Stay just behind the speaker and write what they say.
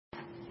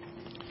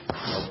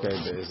Okay,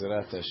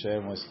 Be'ezrat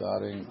Hashem, we're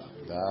starting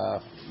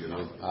Daf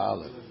Yud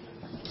Aleph.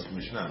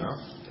 Mishnah, no?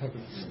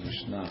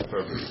 Mishnah.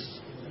 Perfect.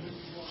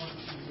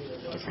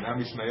 So now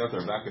Mishnayot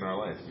are back in our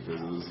life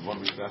because it was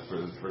one Mishnah for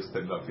the first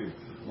 10 Dafim.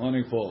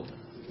 Morning, Paul.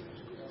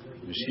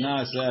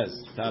 Mishnah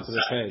says, top of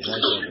the page,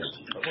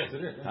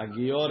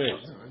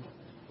 Hagioret,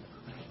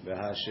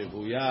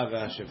 V'hashevuya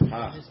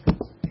v'hashevcha.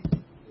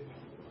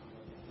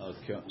 A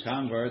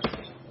convert,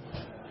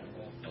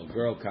 a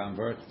girl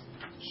convert,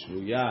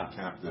 Shvuya,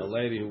 a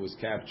lady who was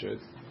captured,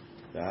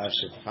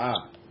 v'hashevcha,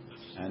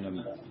 and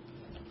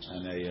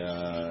a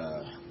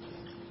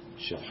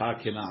shevcha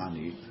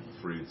Kinaani,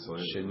 Freed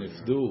slave.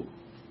 Shenifdu,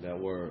 that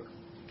were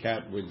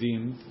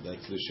redeemed,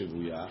 that's the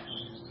Shivuya.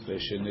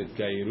 Veshenit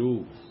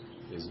Gairu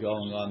is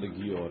going on the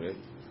Gioret.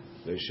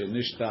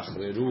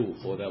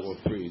 Veshenishtachreru, or that were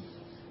freed.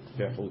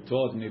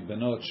 Pechutot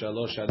nibenot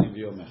shalosh shanim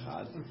v'yom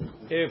echad.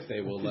 If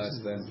they were less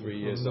than 3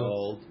 years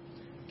old,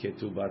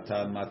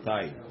 ketubatan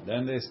matai.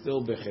 Then they're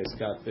still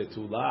becheskat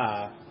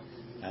betula,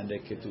 and the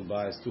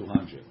ketubah is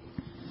 200.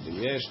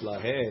 V'yesh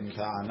lahen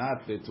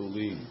ta'anat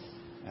betulim.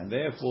 And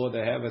therefore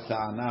they have a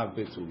ta'anah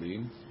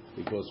betulim,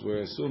 because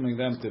we're assuming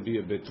them to be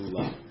a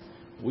betulah.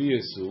 We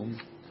assume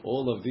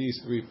all of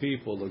these three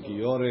people, a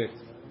gioret,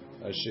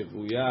 a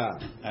shivuya,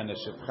 and a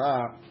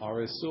shevcha,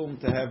 are assumed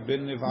to have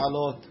been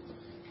nivalot.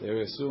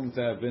 They're assumed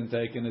to have been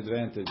taken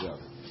advantage of.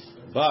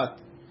 But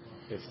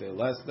if they're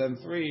less than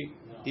 3,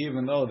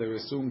 even though they're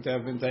assumed to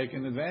have been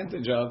taken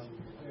advantage of,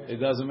 it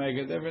doesn't make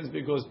a difference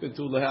because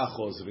betulah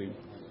chozrim.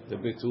 The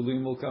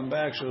betulim will come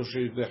back,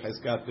 shoshiv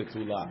becheskat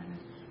betulah,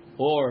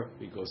 or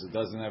because it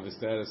doesn't have a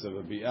status of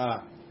a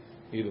bi'ah.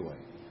 Either way,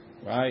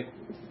 right?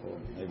 Or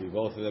maybe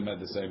both of them at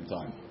the same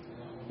time.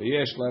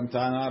 V'yesh lem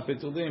ta'ana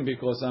betulim,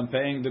 because I'm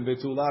paying the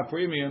betulah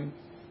premium.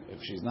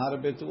 If she's not a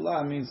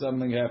betulah, it means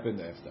something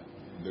happened after.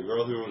 The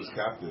girl who was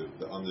captive,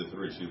 the under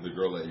 3, she's the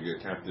girl that you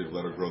get captive,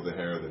 let her grow the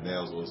hair, the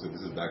nails. Also,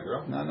 this is that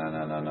girl.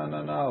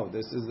 No.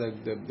 This is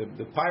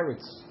the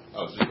pirates.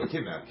 Oh, she's a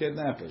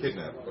kidnappers.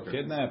 Okay.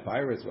 Kidnap,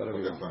 pirates, whatever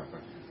you want.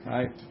 Fine.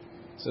 Right.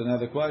 So now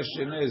the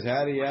question is,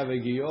 how do you have a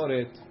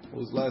gioret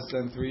who's less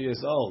than 3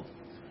 years old?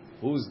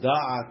 Whose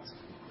da'at,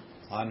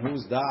 on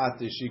whose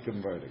da'at is she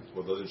converting?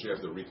 Well, doesn't she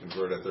have to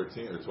reconvert at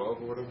 13 or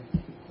 12 or whatever?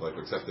 Like,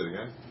 accept it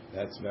again?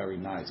 That's very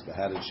nice, but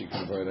how did she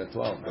convert at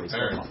 12? Her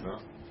parents, no?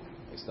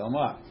 So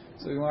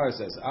the Gemara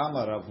says,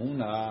 Amar Rav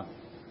Huna,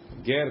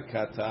 ger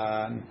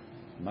katan,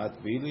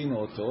 matbilin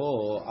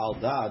oto al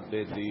da'at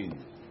bedin.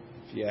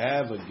 If you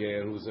have a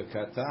ger who's a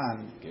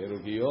katan, ger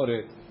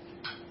gioret,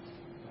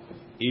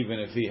 even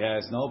if he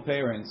has no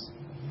parents,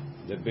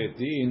 the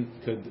bedin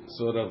could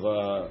sort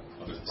of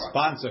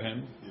sponsor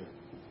him,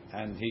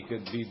 and he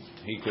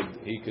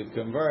could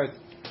convert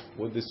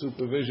with the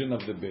supervision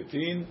of the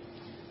bedin,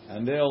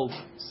 and they'll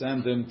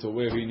send him to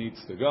where he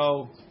needs to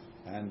go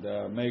and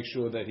make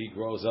sure that he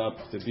grows up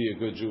to be a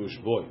good Jewish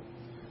boy.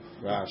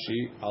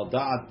 Rashi, al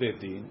da'at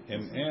bedin,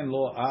 im en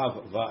lo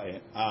av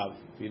va'av,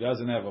 he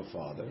doesn't have a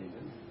father,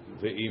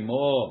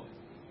 ve'imo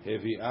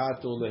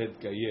hevi'ato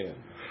lehitkayer,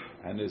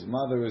 and his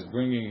mother is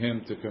bringing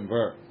him to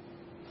convert.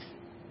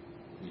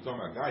 You're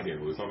talking about a guy here,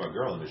 but we're talking about a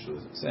girl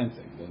initially. Same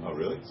thing. Oh,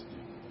 really?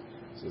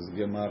 Says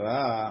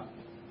Gemara,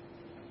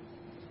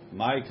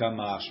 Mai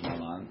kamash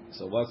malan.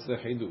 So what's the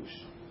chidush?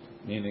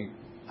 Meaning,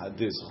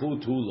 this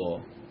chut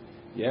hulo.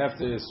 You have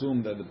to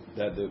assume that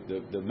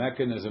the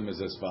mechanism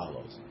is as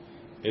follows.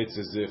 It's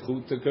a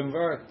zechut to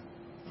convert.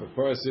 If a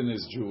person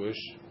is Jewish,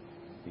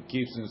 he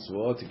keeps in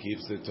tzvot, he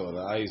keeps the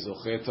Torah, he's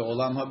zochet to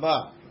olam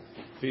haba.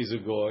 If he's a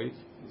goy,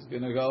 he's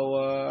going to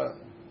go,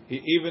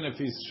 even if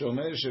he's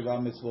shomer shiva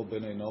mitzvot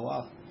b'nei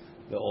Noach,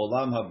 the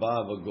olam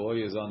haba of a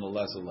goy is on a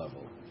lesser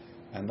level.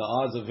 And the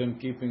odds of him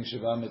keeping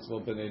shiva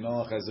mitzvot b'nei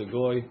Noach as a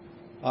goy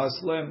are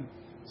slim.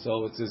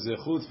 So it's a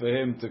zechut for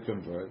him to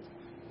convert.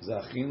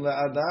 Zachin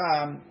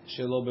le'adam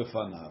shelo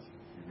befanav.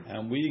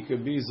 And we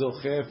could be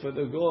zocher for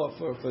the go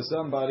for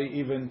somebody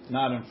even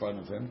not in front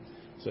of him.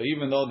 So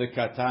even though the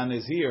katan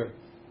is here,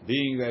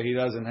 being that he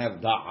doesn't have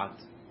da'at,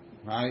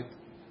 right?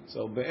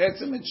 So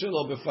be'etzem it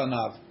shelo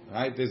befanav,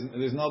 right?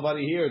 There's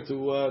nobody here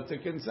to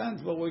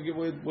consent, but we're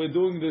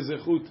doing the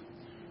zechut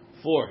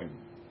for him.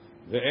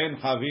 Ve'en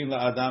chavin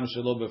le'adam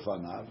shelo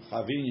befanav.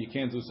 Chavin, you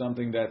can't do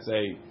something that's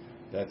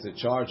a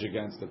charge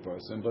against the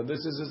person, but this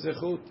is a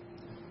zechut.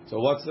 So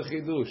what's the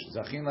chidush?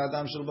 Zachin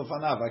la'adam shel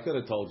b'fanav. I could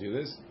have told you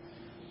this.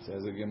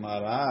 Says the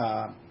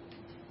Gemara,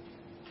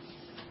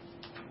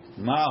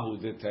 Mahu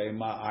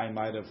detema. I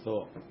might have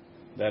thought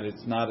that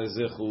it's not a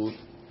zechut.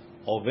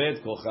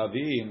 Oved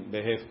kochavim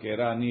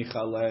behefkera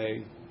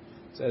nichalei.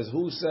 Says,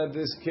 who said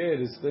this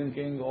kid is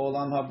thinking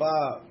olam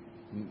haba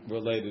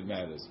related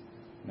matters?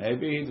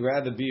 Maybe he'd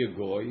rather be a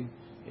goy.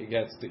 He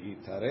gets to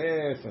eat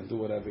taref and do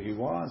whatever he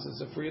wants.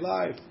 It's a free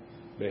life.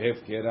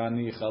 Behefkera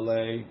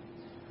nichalei.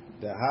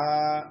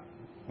 Deha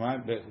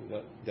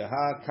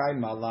kain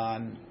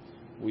malan,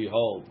 we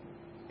hold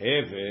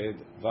Eved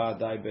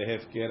vaday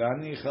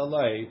behefkerani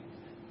chalei,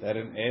 that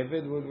an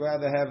Eved would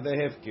rather have the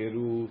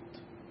hefkerut.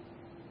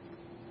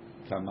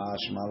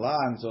 Kamash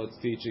malan, so it's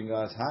teaching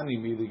us Hani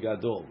mili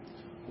gadol.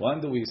 When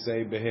do we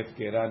say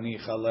behefkera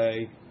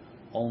nichale?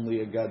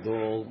 Only a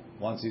gadol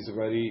once he's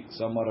already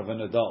somewhat of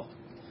an adult.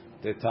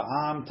 The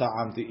ta'am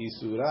te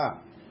isura.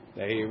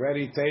 That he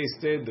already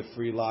tasted the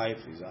free life.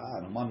 He's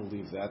I don't want to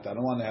leave that. I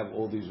don't want to have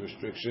all these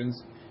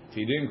restrictions. If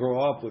he didn't grow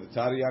up with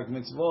Tariq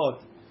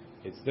mitzvot,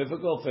 it's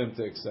difficult for him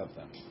to accept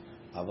them.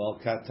 Aval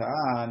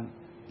katan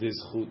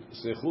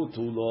zechut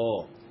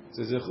lo. It's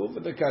a zechut for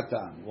the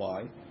katan.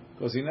 Why?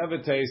 Because he never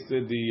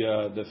tasted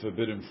the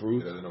forbidden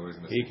fruit.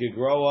 He could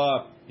grow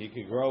up. He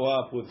could grow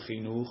up with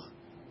chinuch,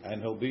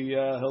 and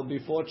he'll be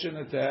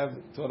fortunate to have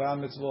Torah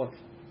mitzvot.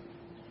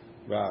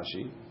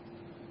 Rashi.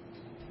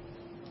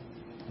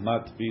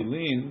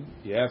 Matbilin,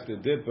 you have to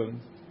dip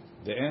him.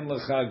 The en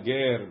lecha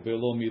ger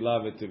below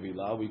milah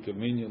v'tevilah. We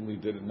conveniently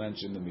didn't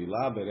mention the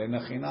milah, but en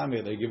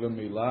achinami they give him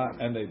milah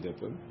and they dip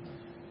him.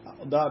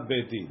 That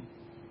betin.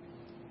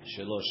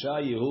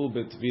 Shelosha yehu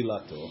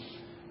betvilato.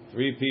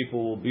 3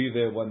 people will be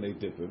there when they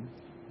dip him.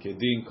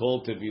 Kedin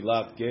kol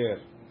tevilat ger,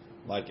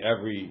 like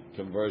every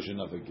conversion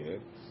of a ger.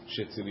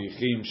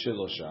 Shetzirichim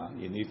shelosha.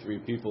 You need 3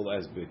 people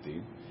as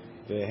betin.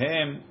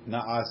 Vehem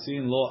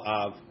naasin lo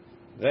av.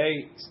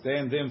 They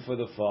stand in for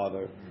the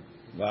father.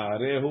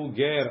 Va'arehu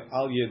ger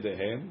al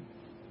yedehem.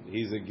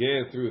 He's a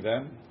ger through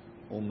them.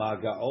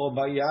 Umaga'o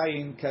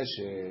bayayin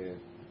kasher.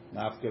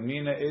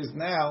 Nafkamina is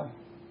now,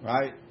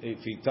 right? If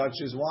he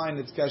touches wine,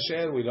 it's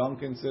kasher. We don't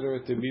consider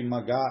it to be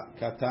maga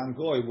katan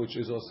goy, which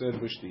is osir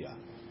b'shtiyah.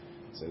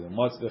 So then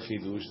what's the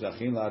chidush?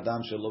 Zachin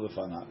la'adam shelo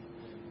b'fanav.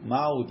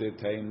 Ma'u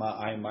detema,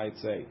 I might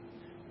say.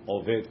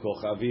 Oved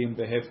kochavim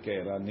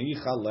behefker. Ani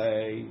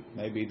chalei.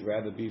 Maybe he'd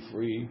rather be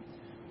free.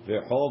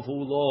 V'chov hu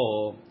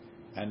lo.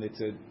 And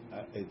it's a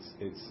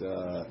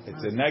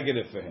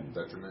negative for him.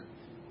 Detriment.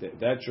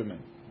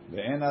 Detriment.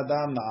 Ve'en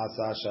adam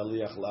na'asa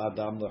shaliach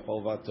la'adam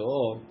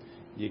lechovato.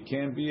 You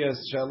can't be a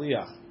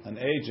shaliach, an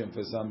agent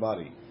for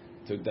somebody,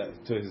 to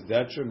his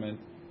detriment,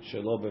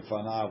 shelo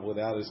b'fanav,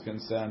 without his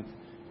consent.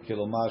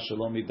 Kilomar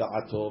shelo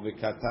mida'ato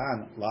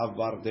v'katan. Lav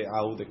bar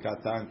de'ahu, the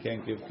katan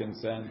can't give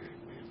consent.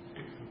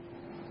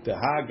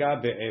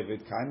 Tehaga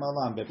be'evid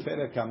kaimalam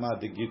be'perek hama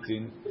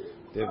degitin.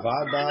 We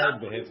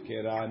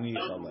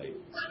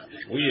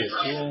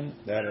assume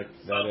that an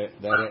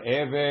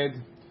Eved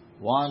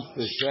wants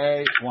to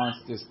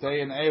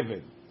stay an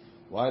Eved.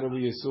 Why do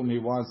we assume he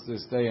wants to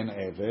stay an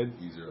Eved?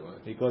 Easier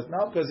life.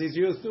 Because he's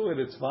used to it.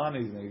 It's fun.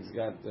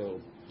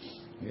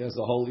 He has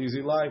the whole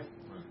easy life.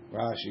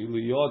 Rashi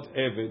liyot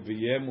Eved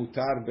v'yeh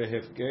mutar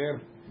behefker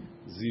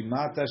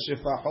zimat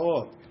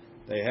shefachot.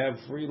 They have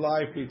free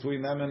life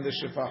between them and the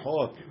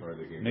shefachot.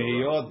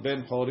 Mehiyot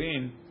ben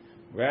chorin.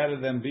 Rather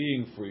than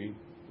being free,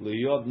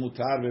 liyot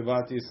mutar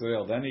bebat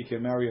Yisrael, then he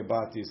can marry a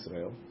bat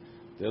Yisrael.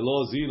 The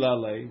lo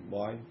zilalei,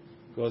 why?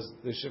 Because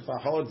the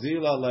shefachot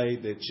zilalei,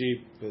 they're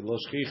cheap, the lo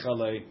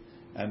shchichalei,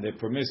 and they're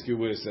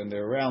promiscuous, and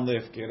they're around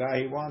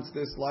lefkera. He wants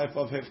this life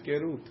of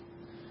hefkerut.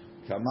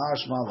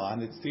 Kamash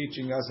malan, it's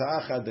teaching us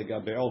hacha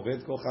degabe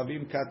oved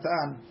kochavim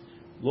katan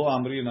lo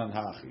amrinan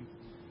hachi.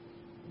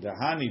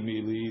 Dehani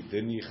mili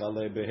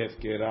denichale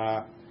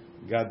behefkera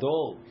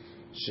gadol.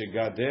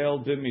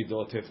 Shegadel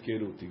b'midot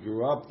hefkerut. He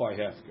grew up by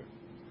hefker.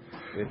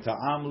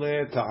 V'ta'am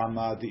le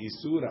ta'ama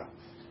isura,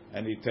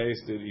 and he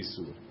tasted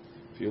isur.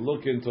 If you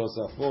look into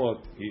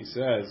Tosafot, he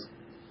says,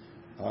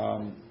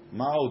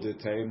 "Ma'u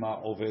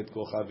detema oved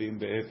kochavim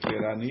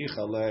behefkera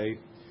nichalei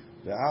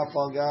ve'af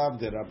al gav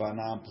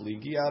derabanan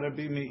pligi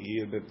Rabbi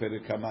Meir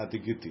beperek hama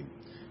degitin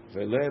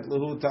ve'let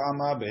lehu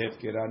ta'ama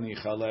behefkera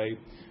nichalei."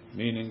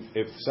 Meaning,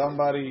 if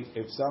somebody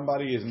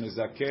is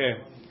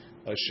mizakeh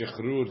a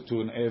shechrur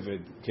to an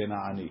Eved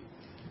Kenani,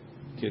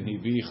 can he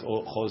be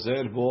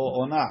choser bo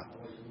or not?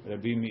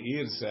 Rabbi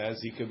Meir says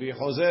he could be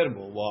choser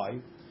bo. Why?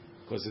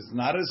 Because it's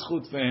not as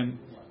chut for him.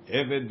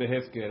 Eved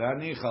behefkera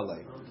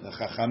nichalei. The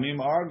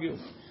Chachamim argue.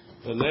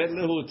 V'led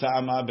lehu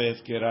ta'ama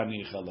behefkera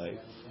nichalei.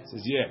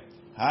 Says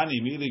hani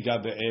mili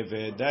gabe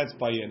Eved. That's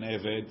by an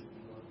Eved.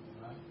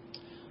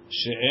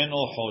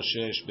 She'eno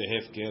choshesh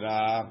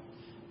behefkera.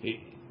 He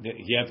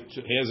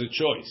has a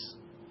choice.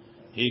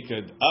 He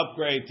could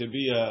upgrade to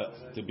be a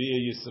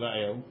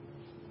Yisrael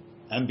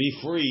and be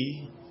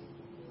free,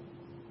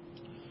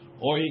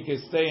 or he could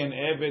stay an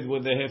Eved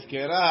with the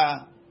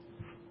Hefkerah,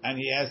 and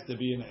he has to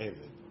be an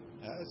Eved.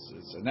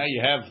 So now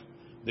you have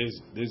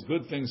there's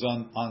good things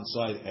on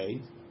side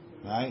A,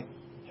 right?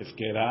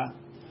 Hefkerah.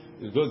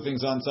 There's good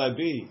things on side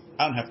B.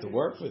 I don't have to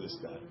work for this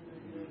guy.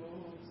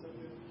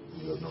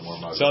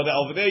 So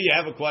over there you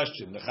have a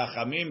question. The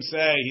Chachamim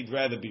say he'd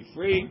rather be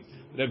free.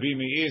 Rabbi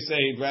Meir say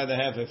he'd rather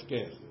have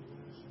Hefker.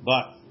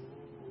 But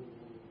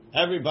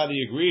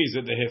everybody agrees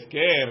that the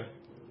hefker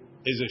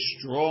is a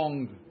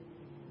strong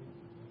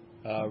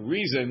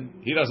reason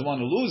he doesn't want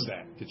to lose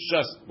that. It's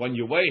just when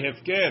you weigh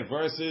hefker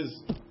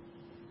versus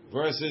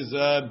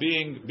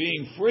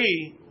being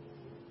free,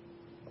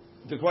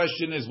 the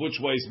question is which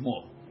weighs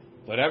more.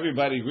 But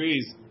everybody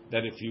agrees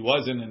that if he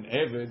wasn't an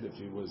Eved, if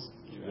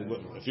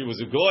he was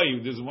a goy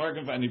who doesn't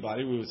work for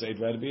anybody, we would say he'd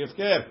rather be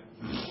hefker.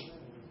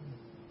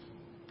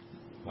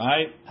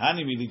 Right?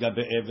 Hani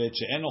miligabe evet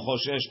she'eno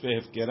choshesh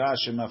behefkera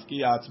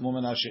shemafkia atzmo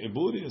min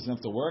ha'she'ibud. He doesn't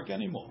have to work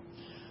anymore.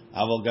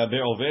 Aval gabe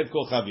oved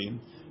kochavim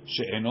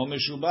she'eno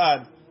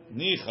meshubad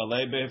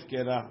nichalei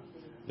behefkera.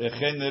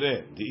 Vechen nere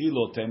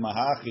di'ilo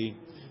temahachi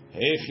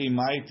hechi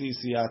maiti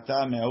siyata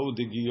me'u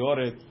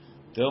digioret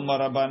tilma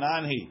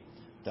rabanan hi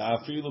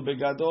ta'afilu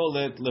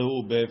begadolet lehu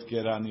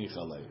behefkera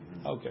nichalei.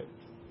 Okay.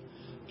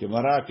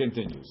 Gemara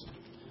continues.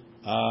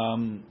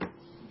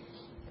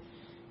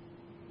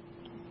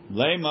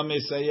 Lema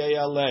misayei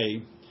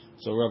alei.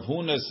 So Rav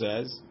Huna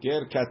says,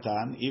 ger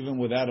katan, even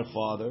without a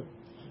father,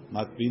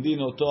 matpidin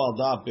oto al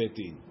da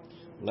betin.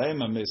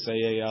 Lema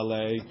misayei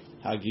alei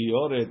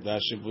hagioret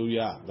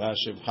v'ashivuya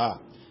v'ashivha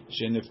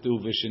sheniftu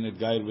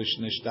v'shenitgair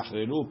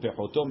v'shenishtahrelu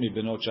pechoto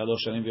mibinot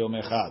shalosh shanim v'yom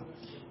echad.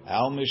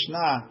 Al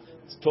Mishnah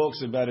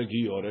talks about a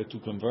gioret who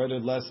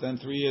converted less than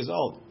 3 years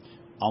old.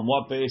 On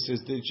what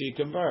basis did she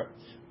convert?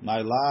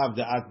 My love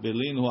da'at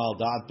belinu al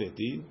da'at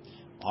betin.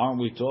 Aren't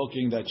we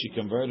talking that she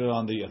converted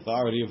on the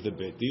authority of the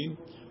betin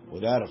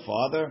without a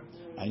father?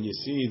 And you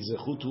see,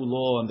 zechutu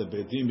law and the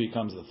betin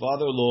becomes the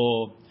father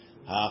law.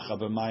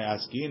 Ha'chabemai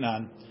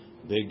askinan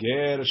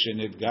beger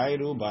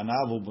shenitgairu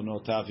banav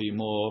u'bnotav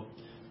imo.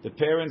 The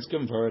parents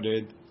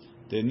converted.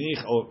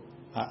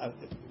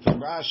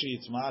 From Rashi,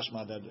 it's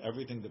mashma that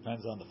everything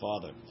depends on the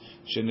father.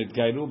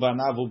 Shenitgairu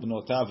banav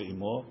u'bnotav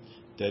imo.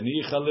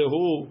 Denicha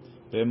lehu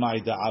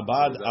b'mai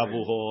da'abad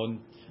avuhon.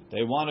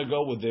 They want to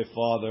go with their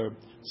father.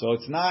 So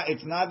it's not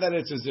that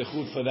it's a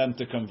zechut for them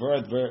to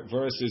convert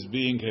versus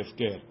being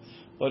hefker.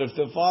 But if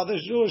the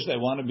father's Jewish, they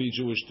want to be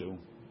Jewish too.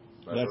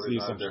 That's the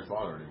not their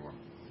father anymore.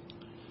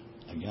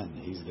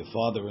 Again, he's the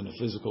father in a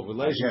physical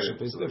relationship.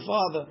 He's their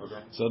father.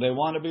 Okay. So they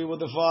want to be with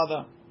the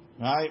father.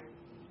 Right?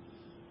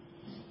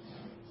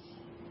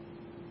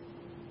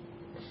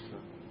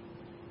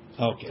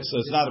 Okay, so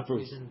it's not a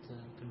proof.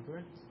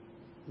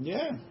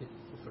 Yeah.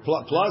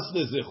 Plus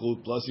the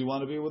zechut, plus you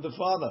want to be with the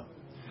father.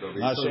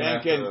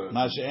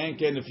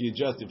 Masha'enken, if you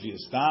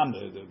stam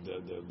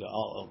the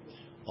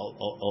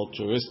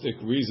altruistic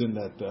reason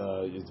that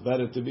it's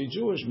better to be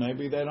Jewish,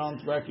 maybe they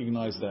don't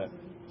recognize that.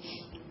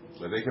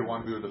 But they could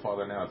want to be with the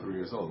father now at 3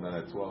 years old, and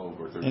then at 12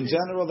 or 13. In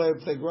general,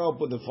 if they grow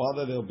up with the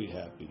father, they'll be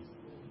happy.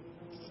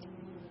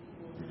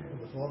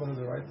 The father has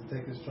a right to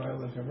take his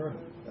child and convert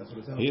it. That's what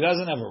it sounds like. He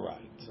doesn't have a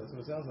right. That's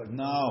what it sounds like.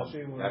 No. They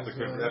have to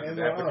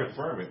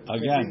confirm it.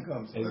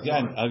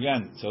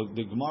 Again. So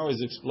the Gemara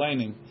is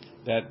explaining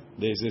that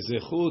there's a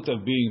zechut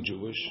of being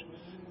Jewish,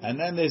 and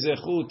then there's a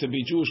zechut to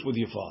be Jewish with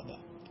your father.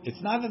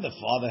 It's not that the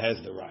father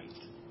has the right.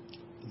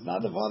 It's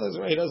not the father's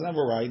right. He doesn't have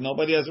a right.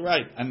 Nobody has a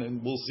right, and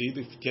then we'll see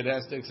the kid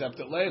has to accept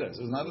it later.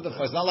 So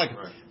it's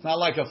not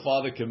like a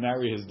father can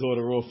marry his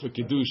daughter off for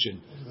kiddushin,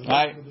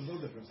 right?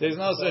 There's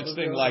no such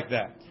thing like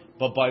that.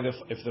 But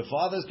if the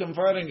father's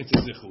converting, it's a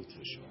zichut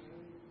for sure.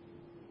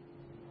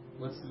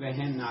 What's the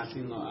hen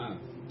natin lo?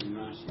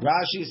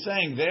 Rashi is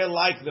saying they're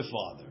like the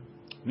father,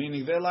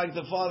 meaning they're like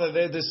the father.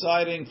 They're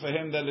deciding for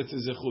him that it's a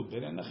zichut.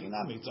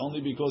 It's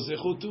only because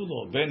zichut tu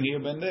lo ben here,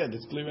 ben there.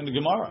 That's clear in the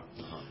Gemara,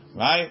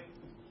 right?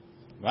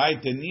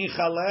 Right?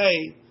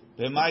 Denichale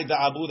b'may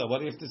da'abuda. What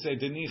do you have to say?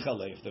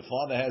 Denichale. If the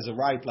father has a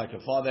right, like a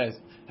father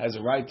has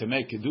a right to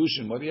make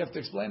kiddushin, what do you have to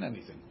explain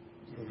anything?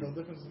 There's no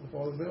difference if the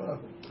father's there or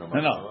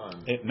not. No.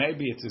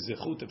 Maybe it's a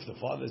zechut if the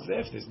father's there.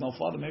 If there's no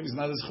father, maybe it's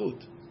not a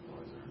zechut.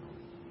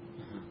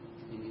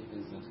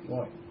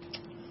 Why?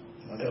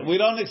 We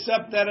don't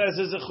accept that as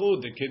a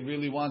zechut. The kid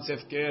really wants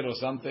hefker or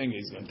something.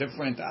 He's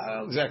different. I don't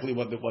know exactly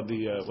what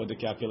the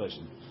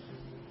calculation.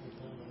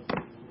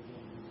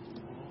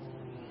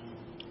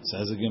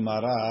 Says the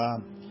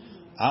Gemara,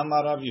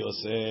 Amar Rav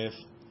Yosef,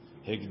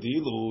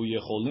 Hegdilu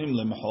yecholim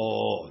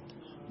lemchot.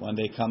 When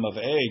they come of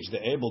age,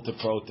 they're able to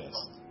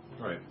protest.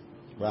 Right.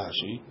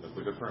 Rashi. That's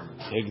the deferment.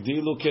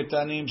 Hegdilu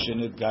ketanim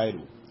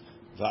shenitgairu.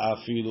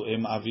 Va'afilu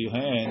im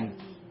avihen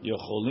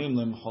yecholim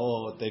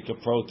lemchot. They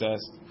could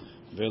protest.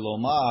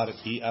 Velomar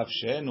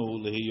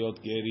iafshenu lehiyot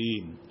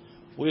gerim.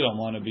 We don't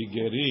want to be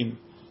gerim.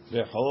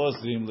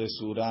 Vechozrim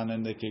lesuran,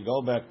 and they can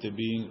go back to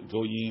being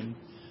goyim.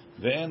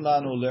 Ve'en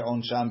lanu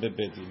le'onsham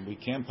bebetin. We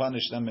can't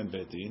punish them in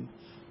betin.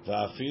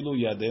 Va'afilu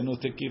yadenu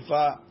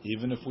tekifa,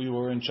 even if we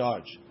were in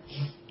charge.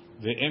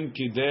 Ve'im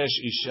kidesh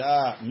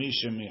isha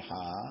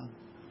mishemiha.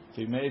 If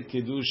he made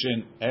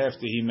kiddushin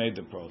after he made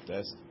the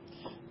protest,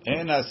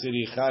 en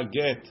asiricha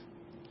get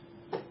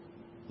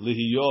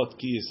lihiyot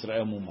ki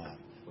Yisrael mumar.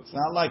 It's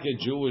not like a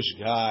Jewish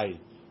guy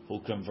who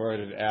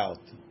converted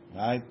out,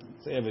 right?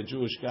 Say you have a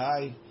Jewish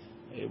guy,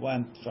 he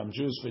went from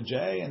Jews for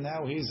Jay, and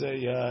now he's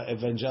a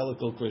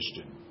evangelical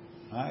Christian,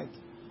 right?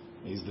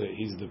 He's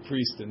the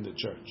priest in the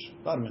church,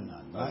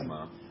 Barminan,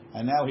 right?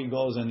 And now he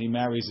goes and he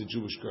marries a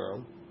Jewish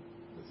girl.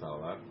 That's not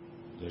allowed.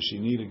 Does she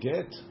need a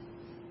get?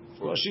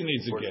 Well, she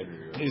needs a get.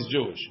 He's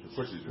Jewish.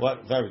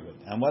 What? Very good.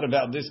 And what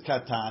about this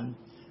Katan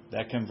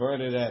that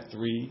converted at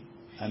 3,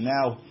 and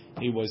now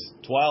he was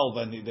 12,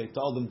 and they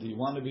told him, "Do you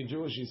want to be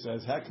Jewish?" He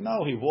says, "Heck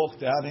no." He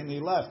walked out and he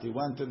left. He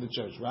went to the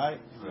church, right?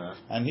 Yeah.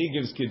 And he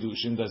gives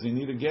kiddushin. Does he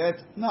need a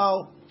get?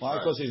 No. Why?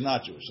 Because he's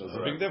not Jewish. So there's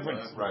a big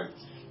difference. Right.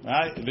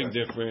 Right? A big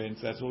difference.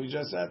 That's what we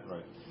just said.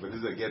 Right. But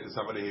does it get to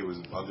somebody who was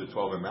under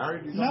 12 and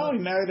married? No, he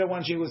married her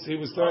when he was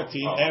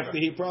 13 after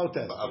he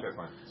protested. Okay,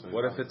 fine. So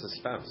What if it's a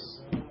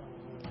spouse?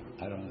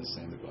 I don't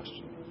understand the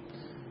question.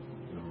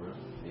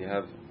 You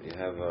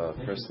have a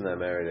person that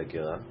married a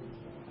Gila.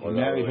 Or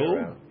Married who?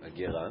 A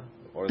Gila.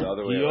 Or the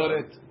other way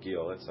around.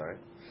 Gioret, sorry.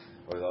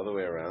 Or the other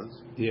way around.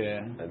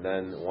 Yeah. And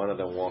then one of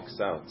them walks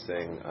out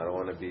saying, I don't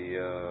want to be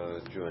a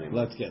Jew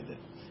anymore. Let's get there.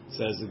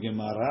 Says the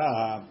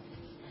Gemara,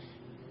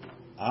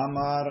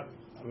 Amar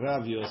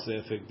Rav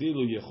Yosef,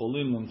 Ekdilu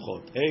Yecholim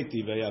Lemchot,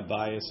 Eiti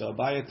ve'Abaye. So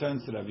Abaye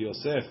turns to Rav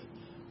Yosef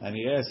and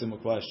he asks him a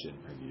question.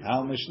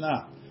 How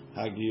Mishnah?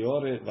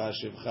 Hagioret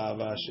v'ashivcha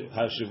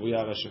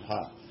v'ashivuya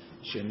v'ashivcha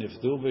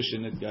sheniftu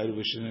v'shenitgairu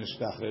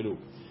v'shenishtacheru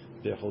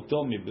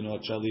v'chotom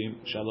mibnot shalim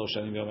shalosh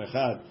shanim yom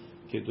echad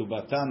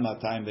ketubatan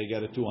matayim, they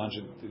get a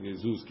 200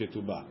 zuz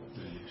ketubah.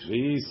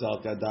 V'yisal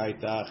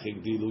kadaita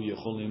chigdilu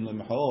yecholim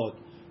lemchot.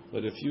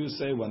 But if you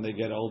say when they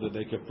get older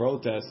they can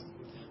protest,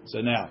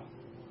 so now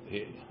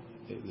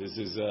this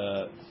is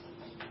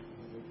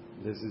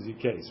your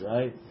case,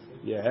 right?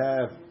 You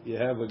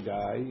have a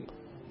guy,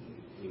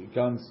 he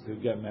comes to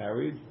get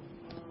married,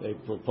 they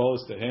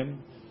propose to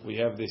him, we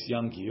have this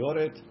young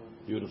Gioret,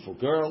 beautiful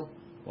girl,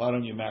 why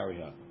don't you marry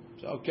her?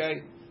 So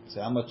okay,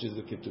 so how much is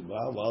the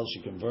ketubah? Well,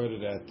 she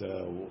converted at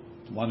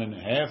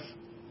 1.5,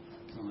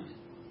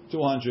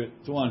 200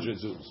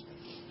 zuz.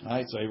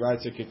 Right, so he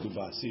writes a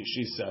ketubah. See,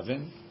 she's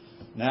 7.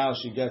 Now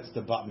she gets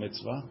the bat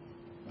mitzvah,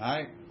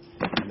 right?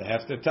 And they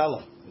have to tell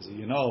her. They say,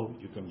 you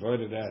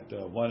converted at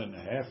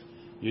 1.5.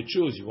 You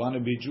choose. You want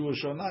to be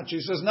Jewish or not? She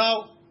says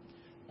no,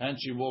 and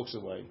she walks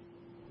away.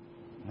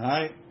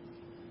 Right?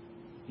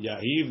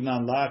 Yahiv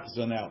nan lak.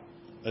 So now,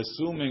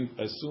 assuming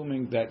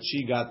that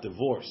she got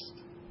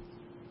divorced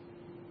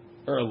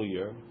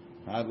earlier,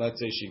 right? Let's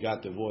say she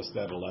got divorced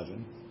at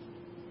 11.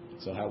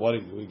 So what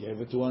did we gave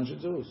her 200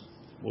 zuz?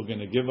 We're going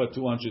to give her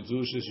 200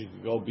 zuz. She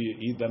could go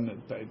eat them,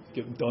 and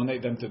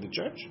donate them to the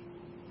church.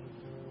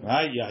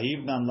 Right?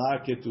 Yahiv nan la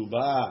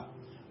ketubah.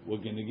 We're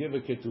going to give a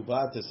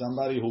ketubah to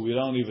somebody who we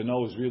don't even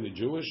know is really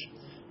Jewish.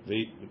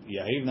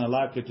 Yahiv nan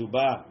la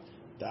ketubah.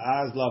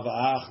 Ta'azla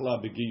va'achla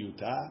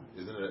begiyuta.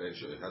 Isn't it?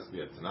 It has to be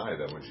a tanai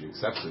that when she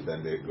accepts it,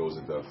 then it goes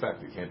into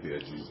effect. It can't be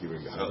that she's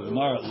giving the husband.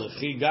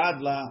 L'chi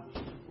gadla.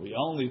 We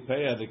only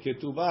pay her the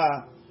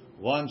ketubah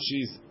once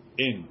she's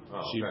in.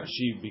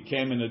 She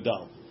became an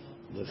adult.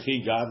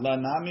 L'chi gadla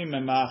nami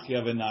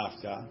memachya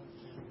v'nafka.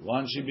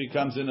 Once she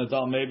becomes an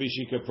adult, maybe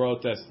she could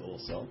protest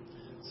also.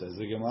 Says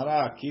the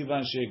Gemara,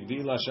 Kivan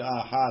she'egdila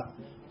sha'ahat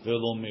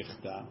v'lo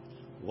michta.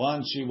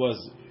 Once she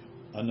was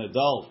an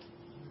adult,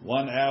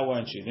 1 hour,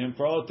 and she didn't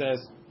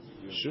protest,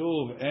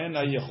 shuv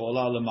ena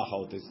yechola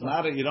lemachot. It's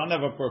not you don't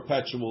have a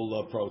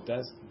perpetual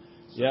protest.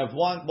 You have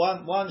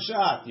one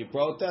shot. You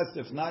protest.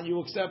 If not, you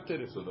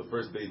accepted it. So the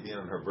first Beit Din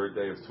on her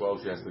birthday of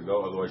 12, she has to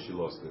go. Otherwise, she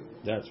lost it.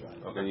 That's right.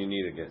 Okay. And you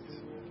need a gift.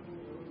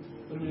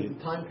 But I mean,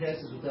 time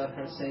passes without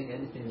her saying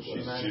anything.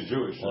 She's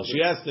Jewish. Well, she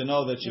has to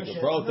know that she can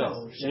protest.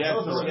 She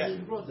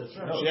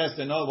has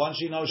to know. Once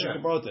she knows she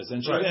can protest,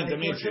 and she didn't. It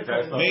means she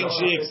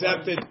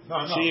accepted.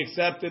 She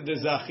accepted the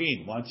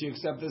zachin. Once you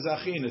accept the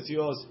zachin, it's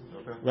yours.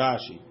 Okay.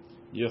 Rashi,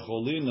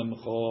 Yecholin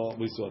lemcho.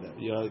 We saw that.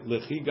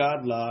 Lechi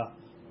gadla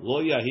lo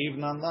yahiv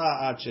nan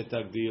la ad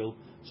shetagdil.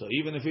 So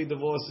even if he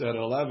divorced her at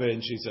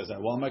 11, she says, "I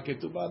want my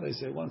ketubah." They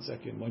say, "1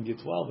 second. When you're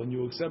 12 and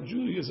you accept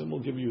Judaism,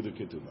 we'll give you the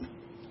ketubah."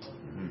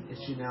 Is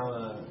she now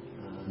a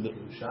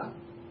Kedusha?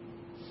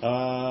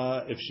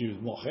 If she was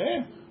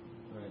mocher,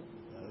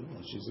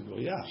 she's a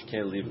goya. She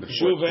can't leave before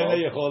She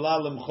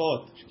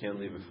 12. She can't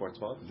leave before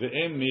 12?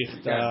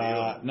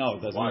 No,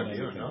 it doesn't mean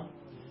anything.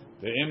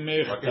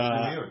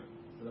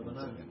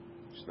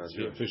 She's not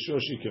Jewish. For sure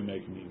she can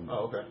make me.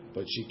 Oh, okay.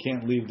 But she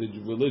can't leave the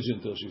religion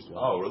till she's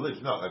 12. Oh,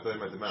 religion? No, I thought you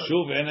meant the marriage.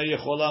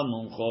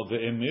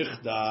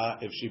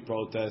 If she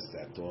protests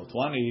at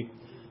 20,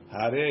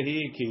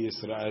 Harehi ki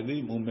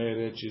Yisraeli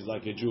mumeret. She's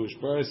like a Jewish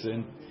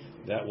person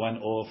that went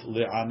off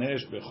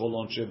le'anesh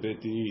becholon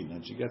shebetiin,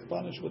 and she gets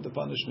punished with the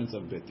punishments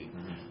of beti.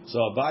 So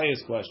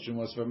Abaye's question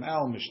was from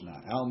Al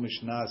Mishnah. Al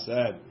Mishnah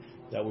said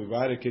that we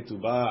write a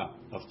ketubah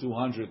of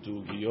 200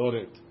 to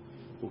Gioret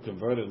who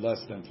converted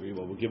less than 3.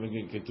 But we're giving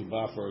a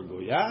ketubah for a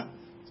goya.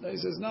 So he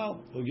says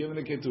no, we're giving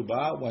a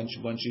ketubah when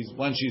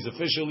she's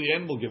officially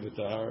in. We'll give it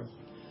to her.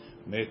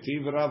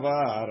 Metiv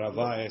Rava.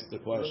 Rava asked the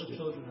question.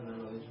 Children in a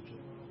relationship.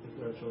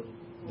 Children.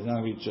 They're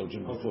not going to be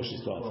children before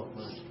she's 12.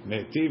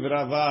 Metiv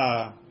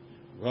Rava.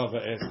 Rava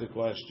asked the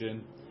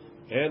question.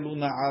 Elu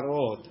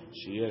na'arot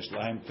sheyesh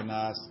lahem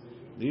knas.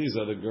 These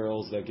are the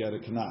girls that get a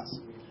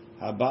knas.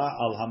 Haba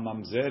al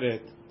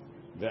hamamzeret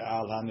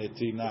ve'al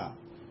hanetina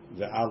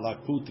ve'al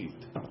hakutit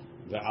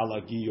ve'al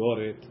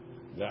hagioret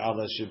ve'al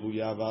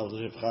hashivuya ve'al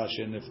rivcha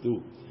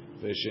sheneftu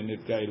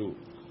ve'shenitgairu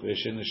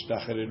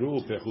ve'shenishtachereru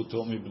pechuto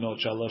mibnot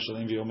shalosh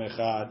shalim v'yom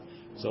echad.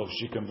 So if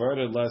she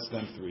converted less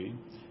than 3,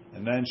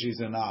 and then she's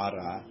an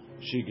Na'ara,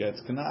 she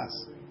gets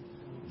Knas.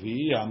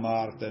 V'i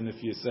amart, and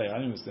if you say, I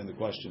don't understand the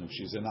question, if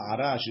she's an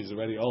Na'ara, she's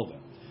already older.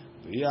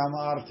 V'i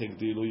amart,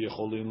 higdilu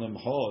yecholim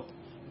lemchot,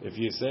 If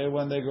you say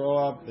when they grow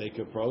up, they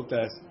could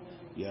protest.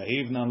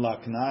 Yahivnan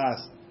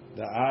laknas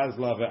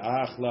da'azla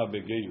ve'achla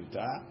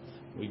begeyuta.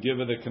 We give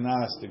her the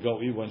knas to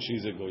go eat when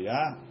she's a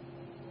goya.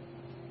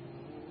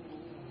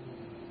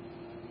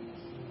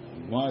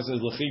 Gemara says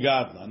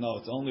l'chigadla. No,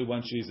 it's only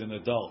when she's an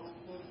adult.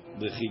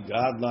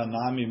 L'chigadla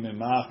nami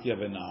memachya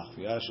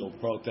v'nachya. She'll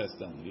protest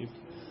and leave.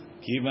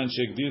 Kivan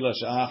shegdila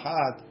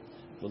sha'achat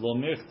v'lo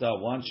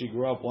michta. Once she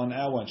grew up 1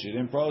 hour and she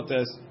didn't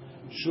protest,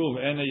 shuv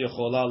ena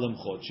yechola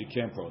limchot. She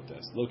can't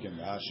protest. Look in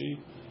Rashi.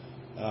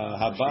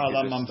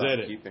 Habala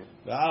mamzeret.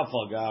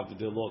 Ve'afal gav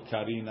de lo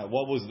karina.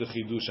 What was the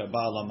chidush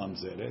habala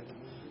mamzeret?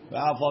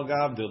 Ve'afal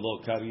gav de lo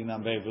karina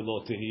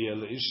ve'velo tehiyeh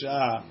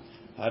leisha.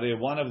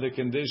 One of the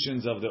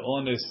conditions of the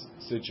honest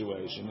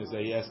situation is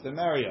that he has to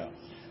marry her.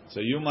 So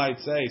you might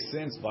say,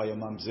 since by a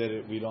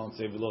mamzeret we don't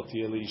say velo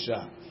tehiyeh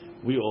leisha,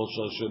 we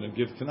also shouldn't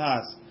give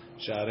knas.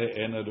 Share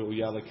ena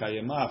ru'ya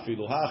lekayema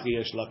filu hachi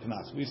yesh la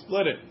knas. We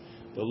split it.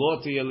 The lo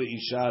tehiyeh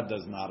leisha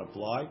does not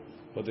apply,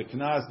 but the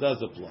knas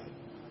does apply.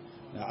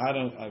 Now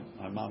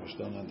I mamish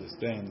don't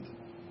understand.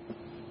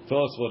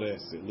 Tos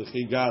voresi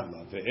l'chi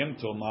gadla ve'em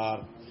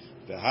tomar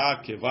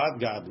ve'ha kevad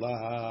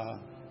gadla.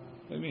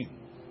 What do you mean?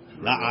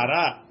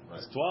 Na'ara.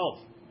 It's 12.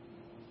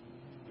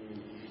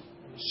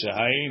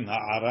 Shehain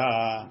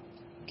na'ara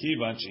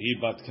kivan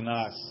shehi bat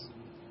knas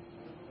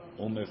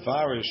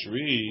umefarish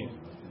ri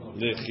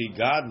l'chi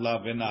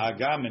gadla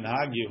ve'nahaga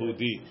minhag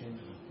Yehudi.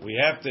 We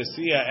have to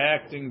see her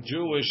acting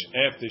Jewish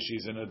after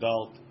she's an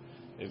adult.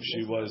 If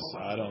she was,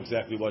 I don't know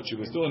exactly what she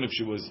was doing. If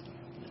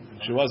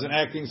she wasn't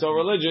acting so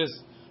religious,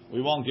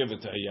 we won't give it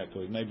to her yet.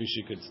 Because maybe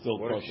she could still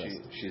what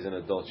protest. If she's an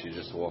adult, she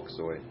just walks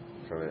away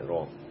from it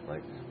all.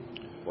 Like,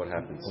 what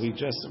happens?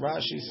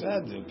 Rashi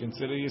said,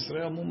 consider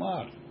Yisrael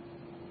mumar.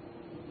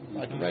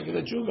 Like a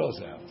regular Jew goes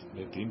out.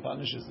 The team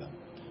punishes them.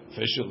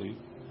 Officially.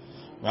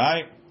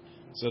 Right?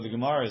 So the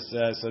Gemara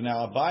says, so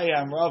now Abaye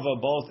and Rava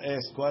both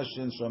asked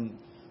questions from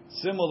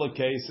similar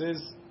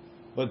cases,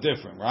 but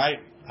different, right?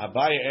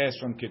 Abaye asked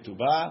from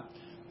Ketubah,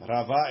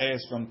 Rava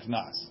asked from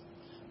Knas.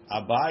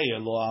 Abaye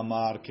lo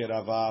amar ke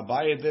Rava.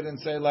 Abaye didn't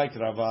say like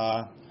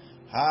Rava.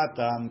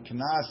 Hatam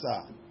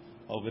Knasa.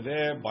 Over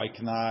there by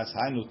Knas,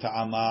 Hainu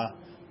Ta'ama.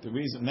 The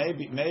reason,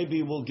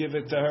 maybe we'll give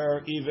it to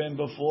her even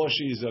before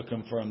she's a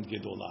confirmed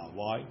Gedolah.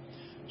 Why?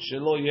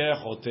 Shelo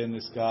yechote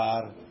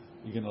niskar.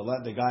 You're going to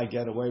let the guy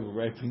get away with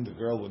raping the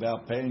girl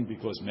without paying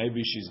because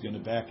maybe she's going to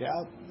back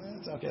out?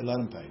 It's okay, let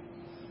him pay.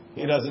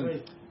 He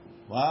doesn't.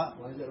 What?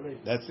 Why is that rape?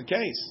 That's the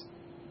case.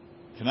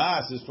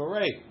 Knas is for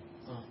rape.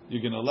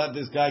 You're going to let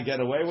this guy get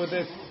away with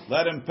it?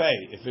 Let him pay.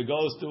 If it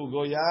goes to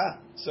Goya,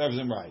 serves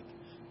him right.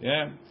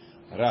 Yeah?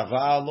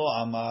 Rava lo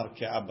amar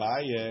ke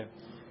Abaye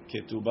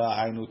ketubah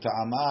hainu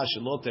ta'ama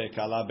shelo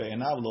te'kala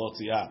be'enav lo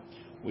tziyah.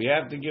 We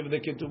have to give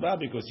the ketubah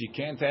because you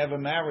can't have a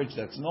marriage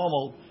that's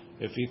normal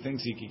if he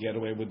thinks he could get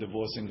away with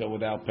divorce and go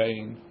without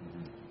paying.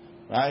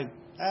 Right?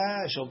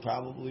 She'll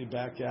probably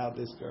back out,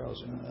 this girl.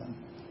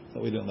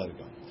 So we didn't let it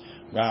go.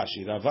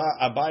 Rashi, Rava,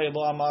 Abaye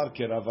lo amar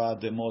ke Rava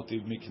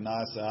demotiv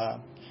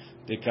miknasa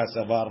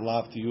dekasavar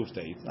lav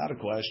tiyuftei. It's not a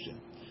question.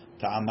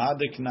 Ta'amad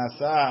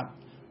deknasa,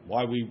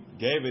 why we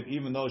gave it,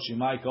 even though she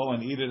might go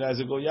and eat it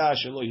as a goya,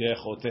 shelo yeh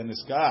chote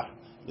niskar.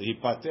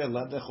 Lehipater,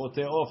 let the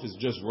chote off, is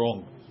just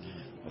wrong.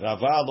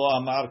 Rava lo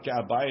amar ke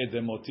Abaye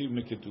demotiv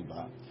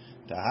miketubah.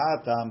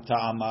 Tahatam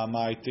ta'ama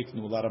mai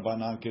tiknu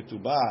larabanan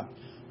ketubah.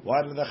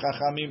 Why did the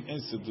Chachamim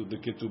institute the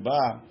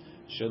ketubah?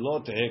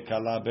 Shelo teheh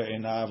kala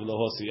be'enav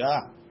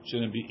lohosiyah.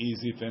 Shouldn't be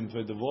easy for him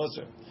to divorce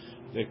her.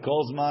 The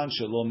kolzman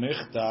shelo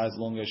michta, as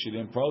long as she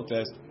didn't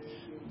protest,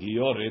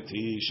 gioret,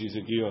 she's a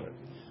gioret.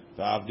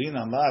 Va'avdin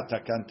amla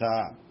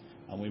takanta,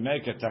 and we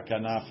make a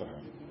takana for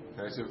her.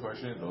 Can I ask you a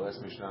question? The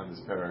last Mishnah in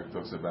this parak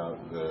talks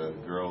about the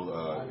girl,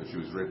 if she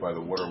was raped by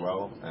the water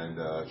well, and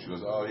she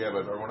goes, oh yeah,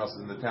 but everyone else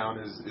in the town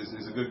is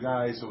a good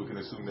guy, so we can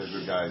assume they're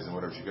good guys, and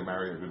whatever, she can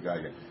marry a good guy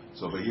again.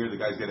 So, but here the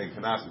guy's getting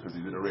kanas because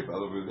he did a rape.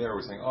 Over there,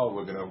 we're saying, oh,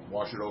 we're going to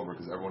wash it over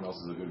because everyone else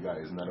is a good guy.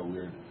 Isn't that a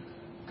weird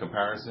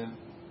comparison?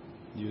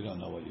 You don't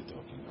know what you're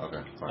talking about.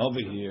 Okay, fine. Over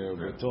here,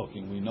 we're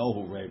talking, we know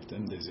who raped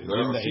him. There's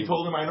a She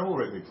told him, I know who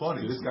raped me.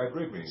 Funny, this guy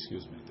raped me.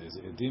 Excuse me. There's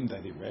a dim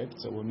that he raped,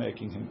 so we're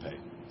making him pay.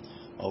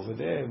 Over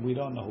there, we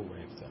don't know who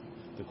raped him.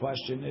 The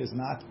question is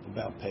not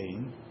about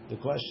paying. The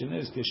question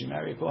is, can she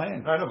marry a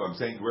Kohen? I know, but I'm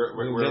saying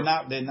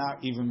They're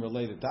not even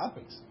related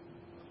topics.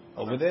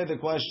 Okay. Over there, the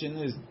question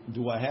is,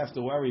 do I have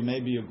to worry?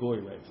 Maybe a goy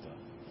raped her.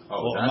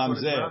 Oh, that's what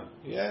it's about?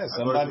 Yeah,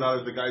 somebody. I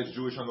thought the guy's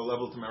Jewish on the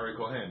level to marry a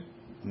Kohen.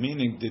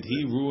 Meaning, did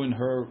he ruin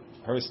her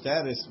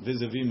status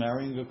vis-a-vis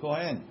marrying a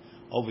Kohen?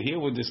 Over here,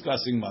 we're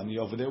discussing money.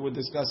 Over there, we're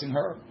discussing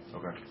her.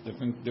 Okay.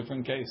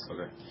 Different case.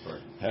 Okay.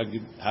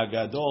 Sorry.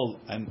 Hagadol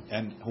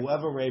and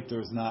whoever raped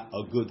her is not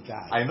a good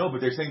guy. I know, but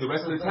they're saying the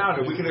rest of the town,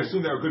 and we can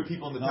assume there are good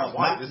people in the town.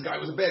 Why? This guy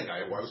was a bad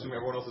guy. Why assume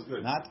everyone else is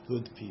good? Not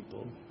good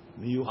people.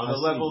 On the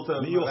level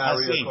to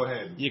marry a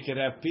Kohen. You could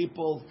have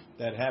people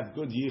that have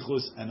good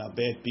yichus and are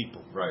bad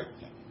people. Right.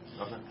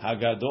 Okay.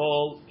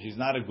 Hagadol, he's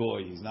not a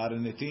goy. He's not a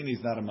netin.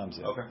 He's not a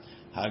mamzer. Okay.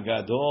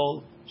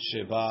 Hagadol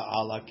sheba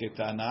ala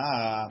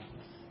ketana.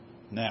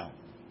 Now,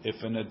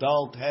 if an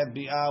adult had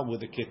bi'ah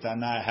with a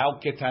ketana, how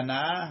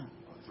ketana?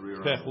 3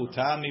 or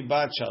Pechuta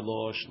mibat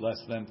shalosh, less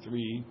than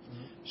 3.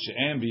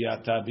 She'en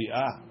bi'ata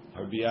bi'ah.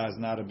 Her bi'ah is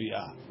not a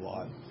bi'ah.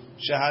 Why?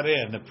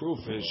 Shahareh, and the proof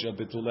is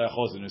betulei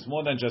achozin. It's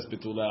more than just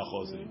betulei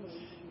achozin.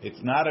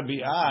 It's not a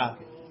bi'ah.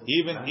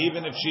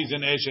 Even if she's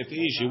an eshet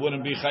ish, she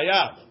wouldn't be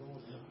chayav,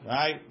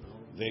 right?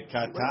 The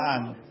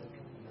katan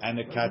and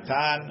the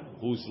katan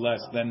who's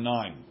less than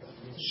 9.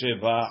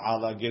 Sheba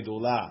ala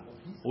gedula.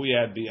 We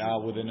had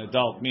bi'ah with an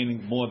adult,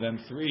 meaning more than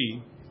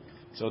 3.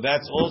 So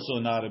that's also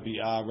not a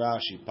bi'ah.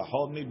 Rashi.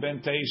 Pahod mi ben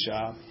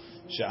teisha,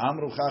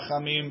 she'amru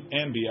chachamim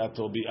en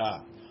bi'ato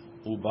bi'ah.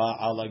 Uba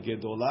ala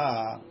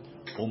gedola,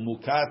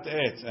 umukat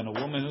etz. And a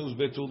woman who's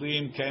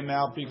betulim came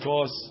out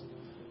because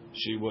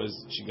she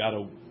got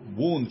a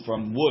wound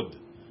from wood.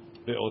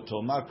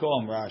 Be'oto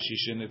makom. Rashi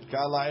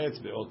shenitka la'etz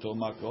be'oto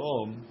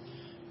makom.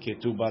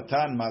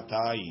 Ketubatan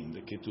matayim.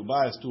 The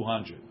ketubah is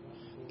 200.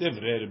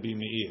 Divrei Rabbi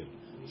Meir.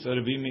 So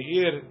Rabbi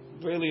Meir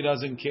really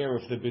doesn't care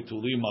if the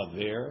betulim are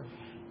there,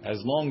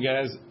 as long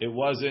as it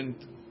wasn't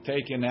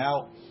taken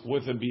out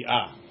with a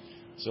bi'ah.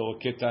 So a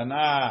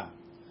ketana,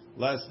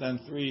 less than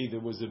 3, there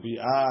was a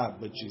bi'ah,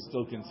 but she's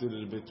still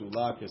considered a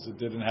betulah because it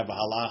didn't have a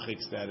halachic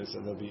status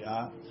of a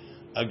bi'ah.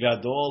 A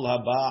gadol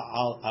haba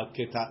a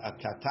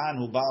katan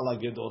hu ba'al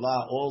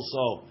gedolah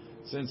also,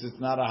 since it's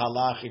not a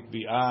halachic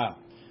bi'ah,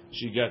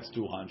 she gets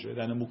 200.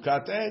 And a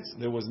mukat etz,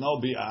 there was no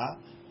bi'ah,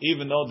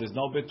 even though there's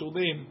no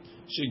betulim,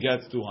 she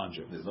gets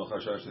 200. There's no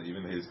chashash that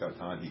even his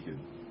katan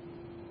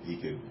he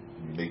could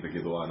make the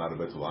gedolah not a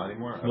betulah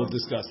anymore. We'll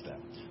discuss that.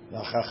 The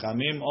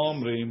chachamim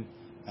omrim,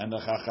 and the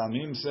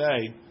chachamim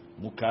say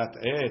mukat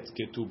etz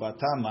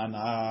ketubata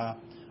mana.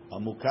 A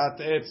mukat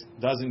etz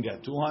doesn't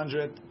get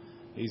 200.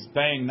 He's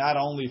paying not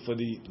only for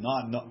the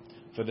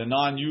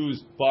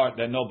non-used part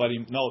that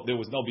there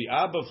was no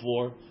bi'ah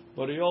before,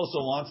 but he also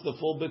wants the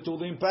full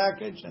betulim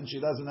package, and she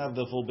doesn't have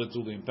the full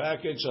betulim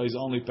package, so he's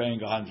only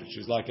paying 100.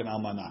 She's like an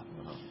almanah.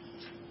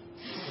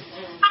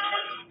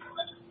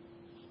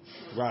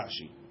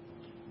 Rashi.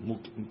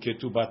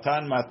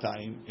 Ketubatan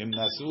matayim im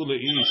nasu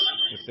leish,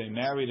 if they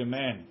married a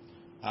man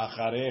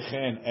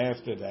acharechen,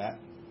 after that,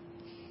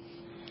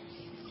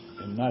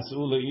 im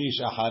nasu leish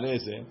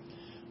achareze,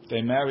 if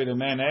they married a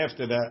man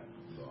after that,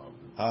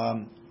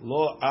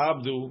 lo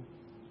abdu,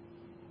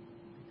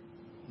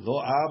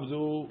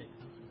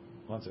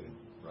 one second,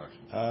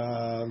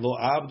 lo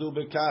abdu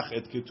bekach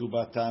et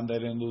ketubatan, they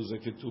didn't lose the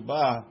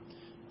ketubah,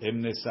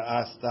 im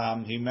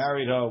nesa'astam, he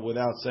married her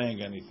without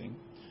saying anything,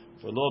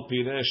 for lo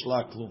piresh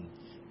la klum.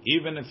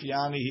 Even if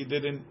Yani he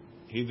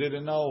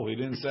didn't know, he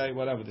didn't say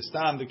whatever. The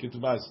stam the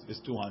ketubah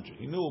is 200.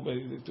 He knew, but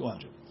he did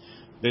 200.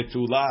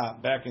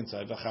 Betula back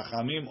inside. The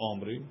chachamim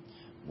omrim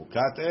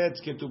mukat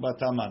etz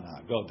ketubata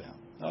mana. Go down.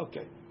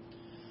 Okay.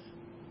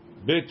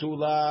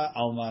 Betula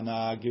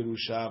almana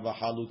gerusha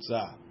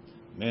v'halutza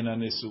mena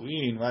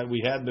nesuin. Right,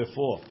 we had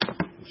before.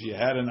 If you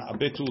had a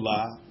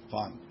betula,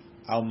 fine.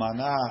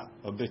 Almana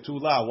a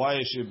betula. Why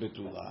is she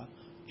betula?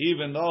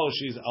 Even though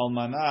she's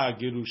almana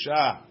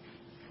gerusha.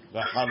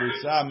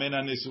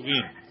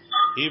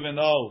 Even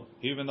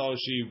though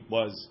she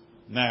was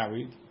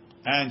married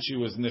and she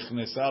was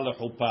nichnesa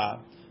lechuppah,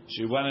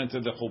 she went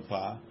into the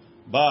chuppah,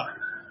 but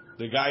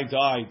the guy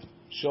died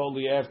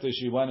shortly after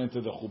she went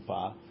into the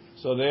chuppah,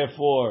 so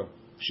therefore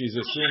she's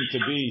assumed to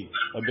be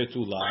a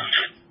betulah,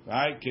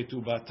 right?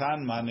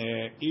 Ketubatan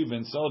maneh.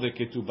 Even so, the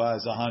ketubah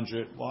is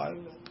 100. Why?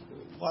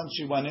 Once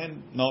she went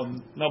in,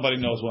 nobody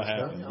knows what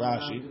happened.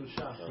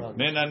 Rashi,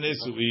 mena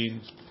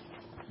nisuin.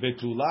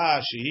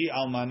 Betula shehi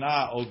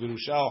almana or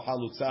gerusha or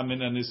halutza min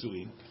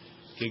hanisuin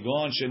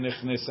kegon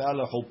shenechnesa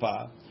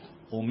lechuppah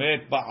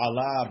umet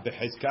ba'ala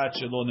behizkat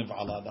shelo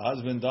niv'ala. The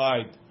husband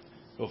died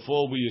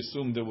before we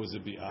assumed there was a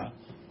bi'ah.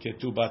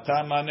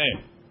 Ketubatan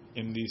maneh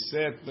im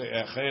niset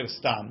le'acher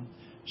stam.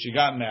 She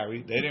got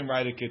married. They didn't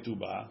write a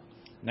ketubah.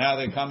 Now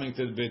they're coming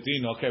to the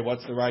betin. Okay,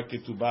 what's the right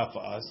ketubah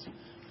for us?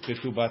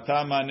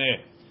 Ketubatan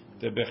maneh.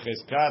 The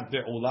bechizkat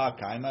be'ula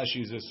kaima.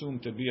 She's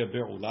assumed to be a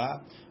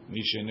be'ula.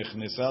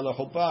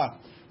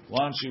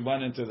 Once she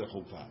went into the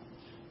chuppah.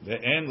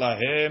 Ve'en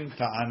lahem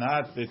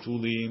ta'anat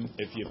betulim.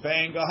 If you're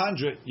paying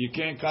 100, you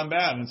can't come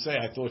back and say,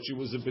 I thought she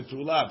was a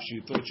betulah. If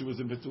she thought she was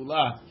a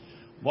betulah,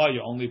 why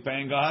you're only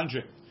paying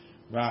 100?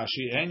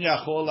 Rashi en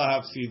yachol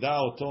lahafsida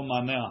oto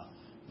mana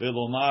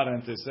velomar,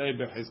 and to say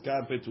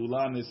bechizkat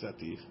betulah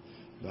nesatif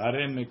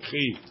v'arem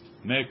mekchi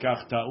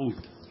mekach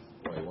ta'ut.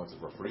 Wait, he wants it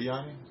for free,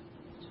 Yanni?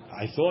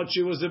 I thought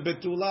she was a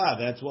betulah.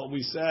 That's what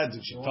we said.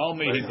 She told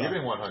me he's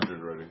giving 100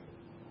 already.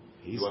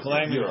 He's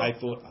claiming. I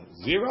thought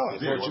zero. I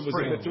thought she was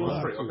a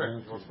betulah.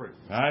 Okay, it was free.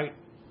 Right?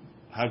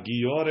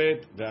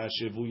 Hagioret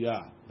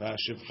ve'ashevuya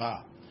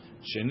ve'ashevcha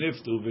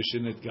sheniftu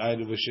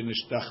v'shenitgailu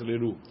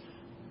v'shenishtachiru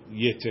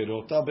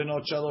yeterota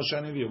benot shalosh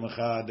shanim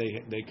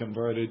v'yom they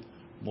converted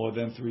more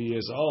than 3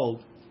 years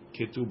old.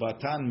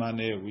 Ketubatan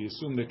maneh. We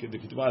assume the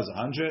ketubah is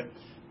 100.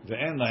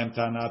 Ve'en lahem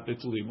tanat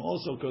betulim.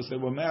 Also because they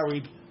were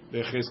married.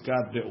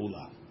 Bechizkat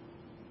be'ula.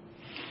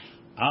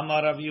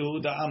 Amar Rav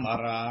Yehuda,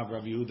 Amar Rav.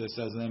 Rav Yehuda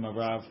says the name of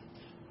Rav.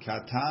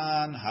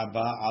 Katan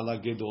haba ala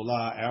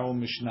gedola, our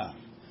Mishnah.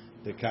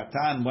 The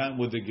Katan went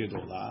with the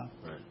gedola.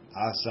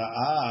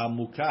 Asa'a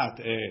mukat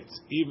etz.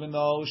 Even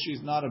though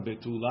she's not a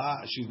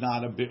betula, she's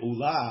not a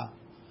beula,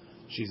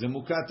 she's a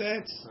mukat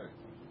etz.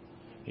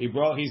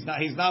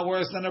 He's not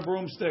worse than a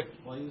broomstick.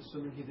 Why are you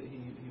assuming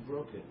he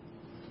broke it?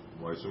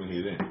 Why assuming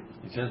he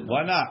didn't?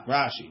 Why not?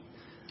 Rashi.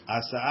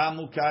 Asa'a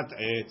mukat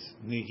etz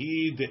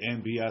nihi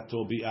de'en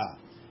bi'ato bi'ah.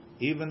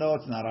 Even though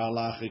it's not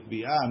halachic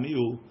bi'ah,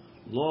 miu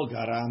lo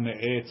gara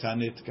me'etz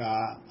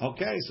hanitka.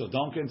 Okay, so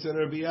don't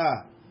consider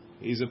bi'ah.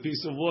 He's a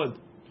piece of wood.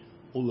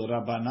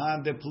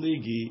 Ulrabanan de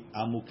pligi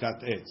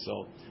amukat etz.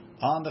 So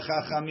on the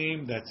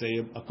Chachamim, that's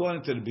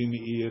according to the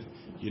Bimeir,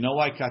 you know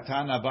why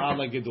katana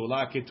ba'ala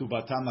gedola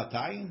ketubata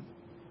matayin?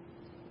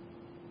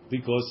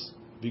 Because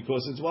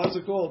it's what's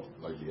it called?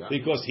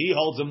 Because he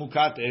holds a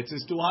mukat etz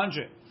is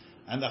 200.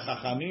 And the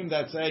Chachamim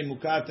that say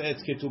mukat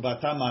etz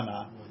ketubata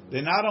mana,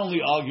 they're not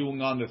only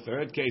arguing on the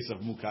third case of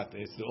mukat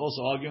etz, they're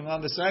also arguing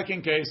on the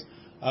second case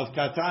of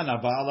katana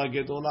ba'ala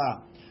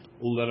gedola.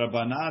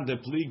 Ularabanan de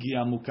pligi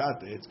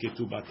amukat etz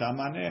ketubata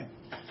maneh.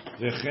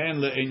 V'chen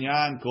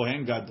le'inyan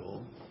kohen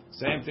gadol.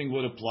 Same thing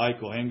would apply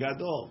kohen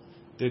gadol.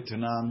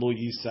 Detnan lo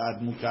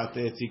yisad mukat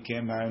etz. He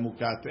can't marry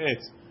mukat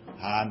etz.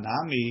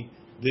 Hanami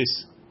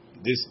this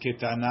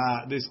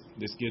ketana this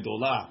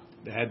gedola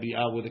that had be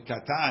out with a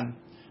katan,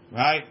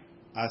 right?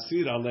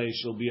 Asir alei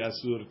shall be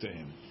asur to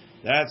him.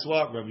 That's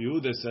what Rav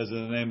Yehuda says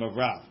in the name of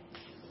Rav.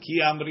 Ki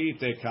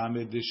amrite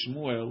kamed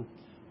Shmuel.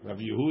 Rav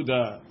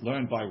Yehuda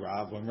learned by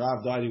Rav. When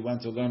Rav died, he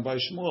went to learn by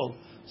Shmuel.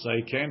 So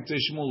he came to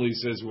Shmuel. He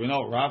says, "We know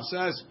what Rav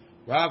says.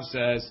 Rav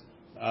says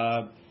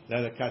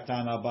that a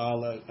katana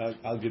ba'al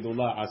al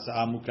gedula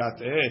asa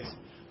mukat etz.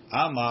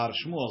 Amar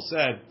Shmuel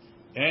said,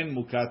 "En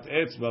mukat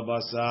etz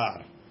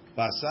babasar.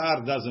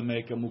 Basar doesn't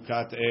make a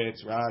mukat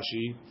etz."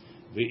 Rashi,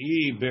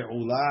 ve'i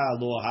be'ula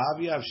lo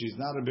havya. If she's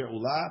not a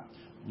be'ula,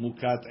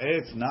 mukat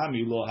etz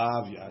nami lo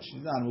havya.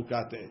 She's not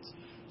mukat etz.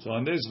 So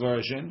in this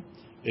version,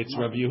 it's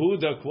Rav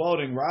Yehuda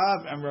quoting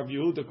Rav and Rav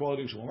Yehuda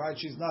quoting Shmuel. Right?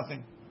 She's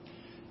nothing.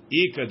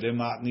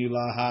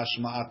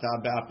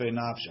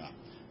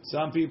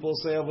 Some people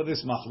say over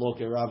this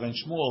machloke Rav and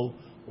Shmuel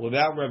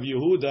without Rav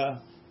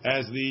Yehuda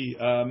as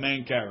the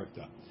main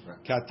character.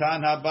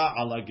 Katan haba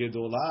ala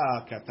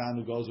gedola. Katan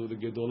who goes with the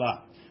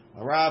gedola.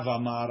 Rav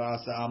amar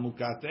asa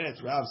mukat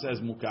etz. Rav says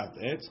mukat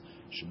etz.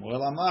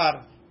 Shmuel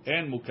amar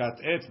en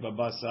mukat etz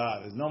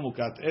bebasar. There's no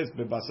mukat etz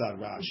bebasar.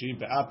 Rashi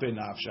be'ape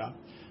nafsha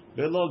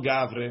velo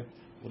gavre.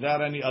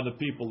 Without any other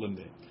people in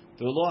there.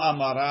 The lo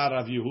amara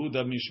Rav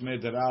Yehuda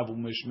mishmed Rav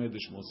u'mishmed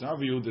Shmuel. So Rav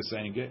Yehuda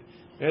saying it.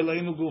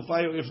 Eleinu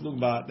gufayu iflug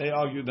ba. They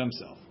argue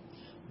themselves.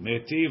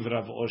 Metiv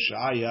Rav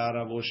Oshaya.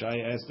 Rav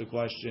Oshaya asked the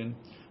question.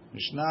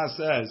 Mishnah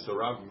says. So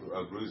Rav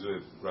agrees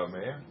with Rav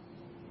Meir?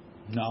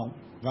 No.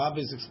 Rav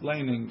is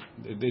explaining.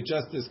 They're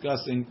just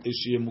discussing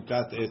is she a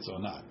mukat etz or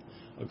not.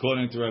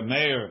 According to Rav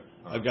Meir,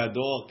 a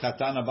gadol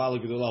katana bala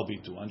gadol will be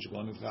 200.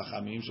 According to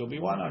Chachamim, she'll be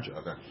 100.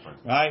 Okay, fine.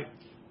 Right.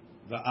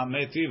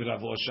 V'ametiv Rav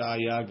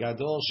Oshaya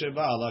gadol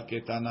sheba ala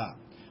ketana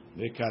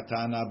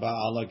v'katana ba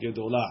ala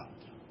gedola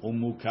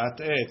umukat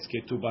etz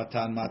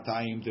ketubatan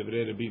matayim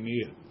devrei Rabbi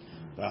Meir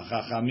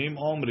v'chachamim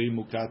omri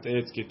mukat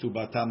etz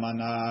ketubatan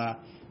mana.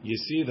 You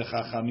see, the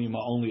Chachamim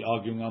are only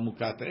arguing on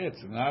mukat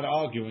etz, not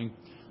arguing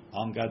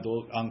on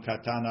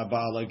katana ba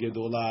ala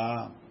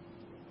gedola.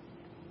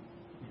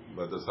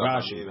 But does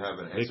Chachamim have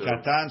an answer?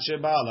 V'katan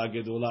sheba ala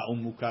gedola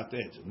umukat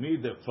etz. Me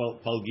the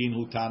palgin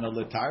hutana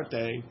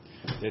letarte.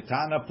 The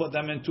Tana put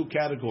them in two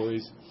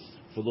categories.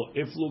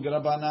 Iflu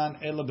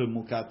Grabanan ela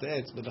b'mukat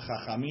etz, but the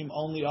Chachamim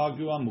only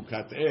argue on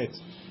mukat etz.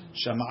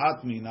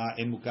 Shama'at mina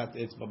in mukat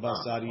etz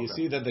babasar. You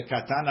see that the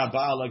katana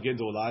ba'ala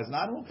gedola is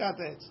not mukat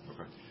etz.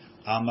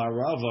 Amar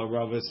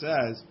Rava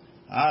says,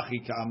 Achi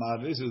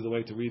ka'amar. This is the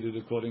way to read it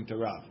according to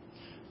Rav.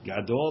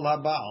 Gadol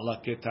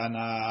ha'ba'ala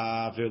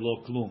ketana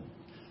velo klum.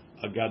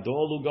 A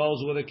gadol who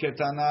goes with a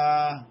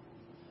ketana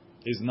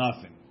is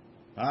nothing,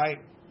 right?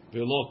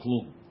 Velo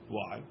klum.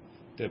 Why?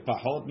 The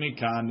pachot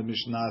mikan, the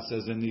Mishnah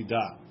says in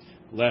Nida,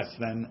 less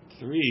than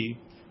 3,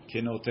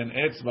 kenoten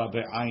etzba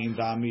be'ayin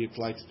dami. It's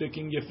like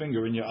sticking your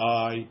finger in your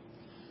eye.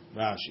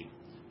 Rashi,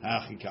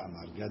 hachi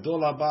kamar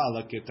gadol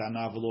ha'ba'ala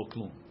ketana v'lo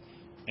klum.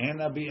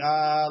 Ena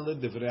bi'al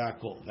l'divrei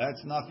hakol.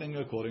 That's nothing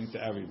according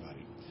to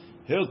everybody.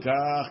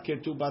 Hilkach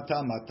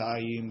ketubata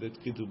matayim. That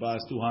ketubah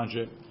is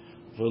 200.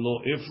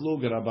 V'lo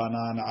iflug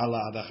rabanan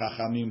ala. The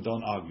chachamim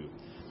don't argue.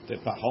 The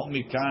pachot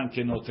mikan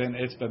kenoten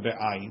etzba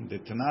be'ayin. The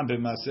tanan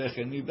b'masech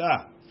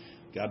nida.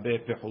 Gabe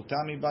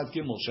pechutami bad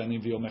gimel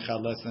shanim v'yom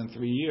echad, less than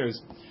 3 years.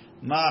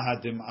 Ma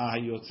hadim'ah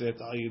yotzet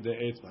ayid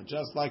etzba.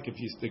 Just like if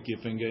you stick your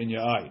finger in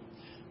your eye,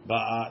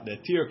 the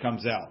tear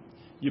comes out.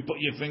 You put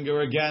your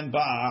finger again.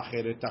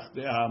 Ba'acheret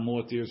tachteha.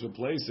 More tears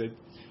replace it.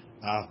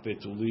 Af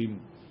betulim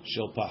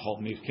shel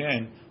pachot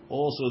mikan.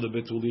 Also the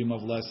betulim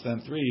of less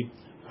than 3.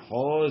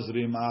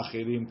 Chozrim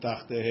achirim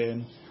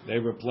tachtehem. They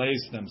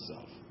replace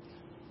themselves.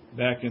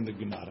 Back in the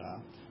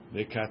Gemara,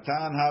 the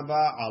katan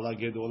haba ala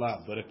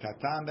gedola, but a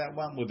katan that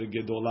went with the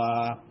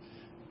gedola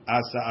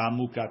asa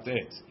mukat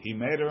etz. He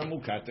made her a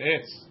mukat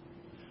etz.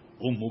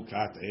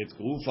 Umukat etz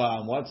kufa.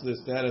 And what's the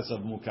status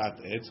of mukat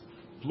etz?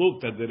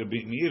 Plukta de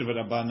Rabbi Meir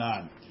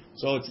v'Rabbanan.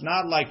 So it's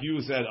not like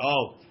you said,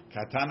 oh,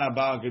 katana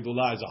ba'al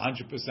gedula is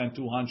 100%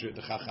 200.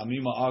 The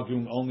Chachamim are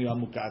arguing only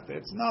on mukat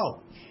etz.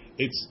 No,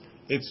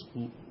 it's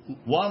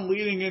one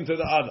leading into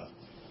the other.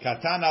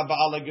 Katana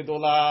ba'al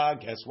gedula.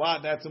 Guess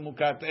what? That's a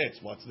mukat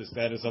etz. What's the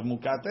status of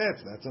mukat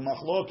etz? That's a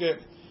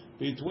machloket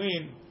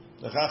between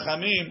the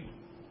Chachamim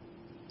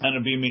and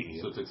Rabbi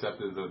Meir. So it's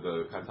accepted that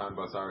the katan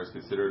basar is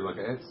considered like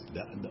a etz?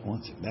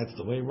 That's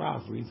the way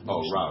Rav reads.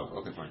 Oh, Rav.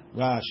 Okay, fine.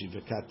 Rashi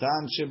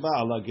v'katan sheba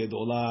ala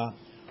gedola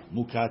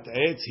mukat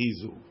etz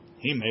hizu.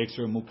 He makes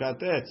her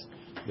mukat etz.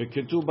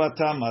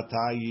 V'ketubata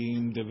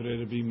matayim devrei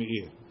Rabbi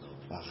Meir.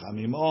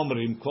 V'chamim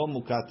omrim kol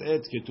mukat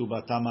etz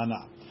ketubata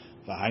mana.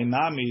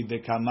 V'hainami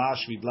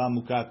dekamash vidla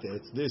mukat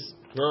etz. This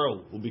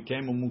girl who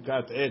became a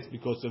mukat etz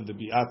because of the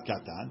bi'at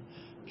katan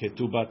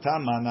ketubata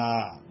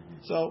mana.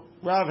 So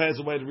Rav has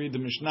a way to read the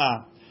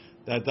Mishnah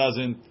that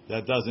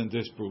doesn't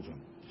disprove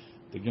him.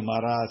 The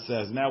Gemara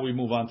says. Now we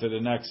move on to the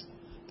next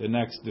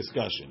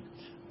discussion.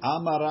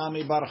 Amar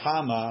Rami bar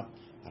Chama.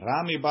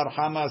 Rami bar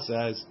Chama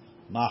says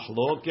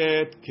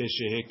machloket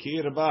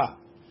keshehekir ba.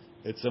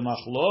 It's a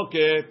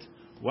machloket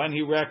when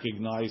he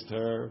recognized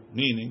her,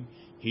 meaning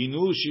he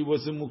knew she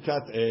was a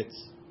mukat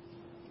etz.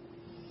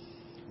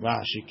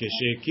 Rashi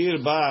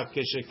keshehekir ba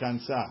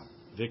keshekansa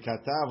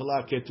v'katav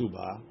la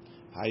ketuba.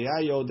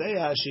 Haya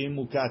yodea she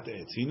mukat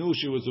etz. He knew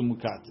she was a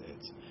mukat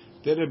etz.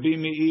 The Rabbi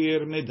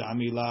Meir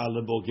medamila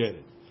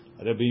lebogeret.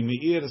 Rabbi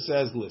Meir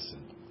says,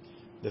 listen,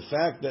 the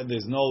fact that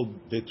there's no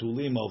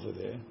betulim over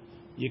there,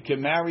 you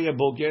can marry a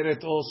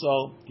bogeret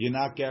also. You're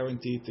not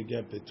guaranteed to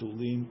get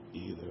betulim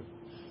either.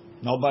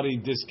 Nobody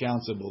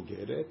discounts a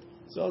bogeret,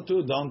 so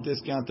too don't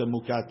discount a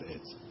mukat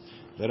etz.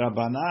 The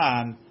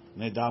Rabbanan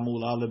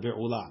medamula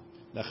lebe'ula.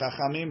 The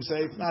Chachamim say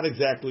it's not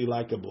exactly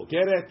like a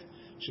bogeret.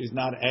 She's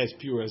not as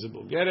pure as a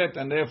bogeret,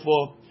 and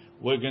therefore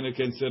we're going to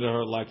consider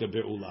her like a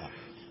be'ula.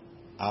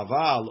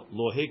 Aval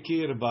lo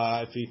hekir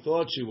ba, if he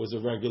thought she was a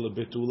regular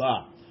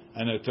betula,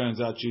 and it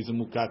turns out she's a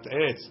mukat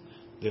etz,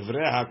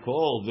 devrei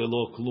hakol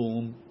velo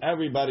klum.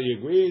 Everybody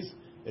agrees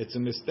it's a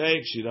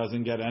mistake. She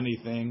doesn't get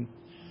anything.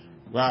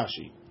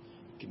 Rashi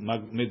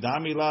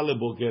medami la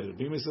lebogeret.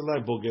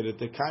 B'misalei bogeret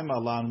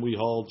tekaimalan we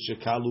hold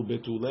shekalu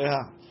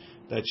betuleha,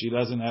 that she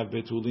doesn't have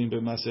betulim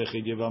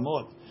b'masechet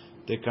yevamot.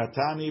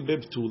 Tekatani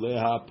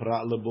bebtuleha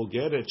pra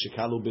lebogeret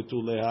shekalu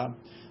betuleha.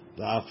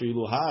 The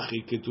afilu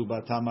hachi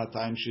ketubata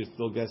matayim, she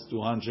still gets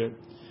 200.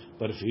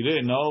 But if he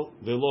didn't know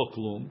velo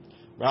klum,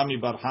 Rami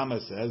bar Chama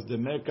says the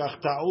mekach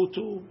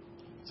ta'utu.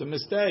 It's a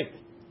mistake.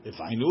 If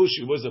I knew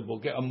she was a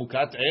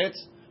mukat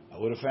etz, I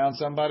would have found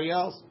somebody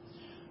else.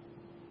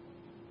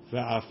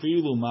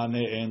 Ve'afilu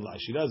maneh en la.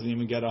 She doesn't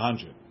even get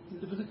 100.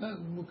 But the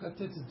mukat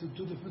etz is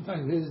two different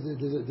times.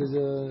 There's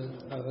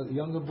a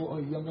younger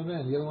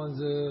man. The other one's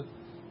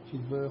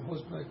she's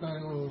horseback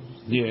riding.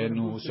 Yeah,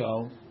 no,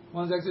 so.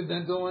 One's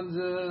accidental, one's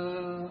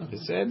It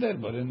said that,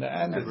 but in the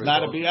end, it's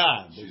not a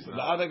biyad. The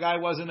other guy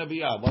wasn't a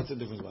biyad. What's the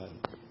difference about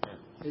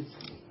it?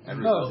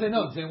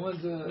 Say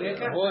one's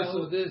a horse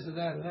or this or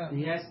that and that.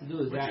 He has to do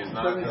is that. She's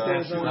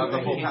not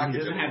the whole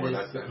package anymore.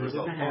 That's the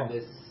result.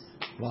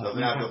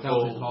 Doesn't have the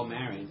full whole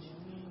marriage.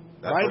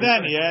 Right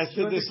then, he has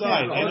to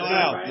decide. In or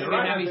out. You're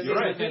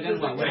right.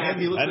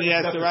 And he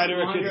has to write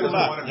her a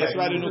ketubah. He has to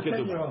write a new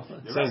ketubah.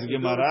 Says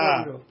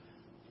Gemara.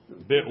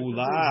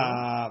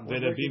 Be'ula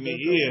ve'Rabbi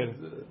Meir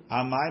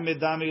amay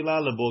medami la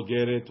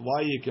lebogeret. Why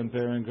are you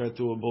comparing her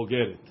to a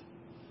bogeret?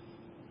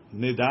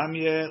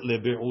 Nedamye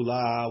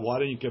lebe'ula. Why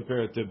don't you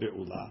compare it to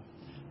be'ula?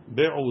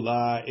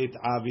 Be'ula it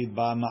avid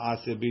ba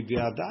ma'aseh b'di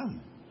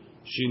adam.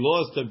 She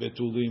lost her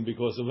betulim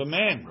because of a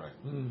man.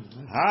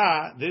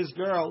 Right. This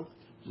girl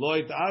lo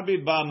it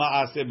avid ba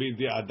ma'aseh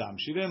b'di adam.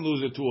 She didn't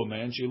lose it to a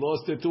man. She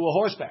lost it to a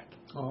horseback.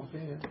 Oh,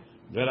 okay.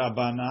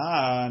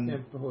 Ve'Rabbanan. Yeah,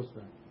 the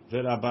horseback.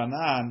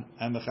 V'Rabbanan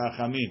and the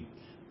Chachamim.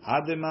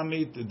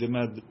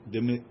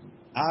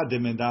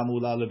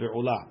 Ademedamula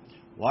lebe'ula.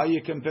 Why are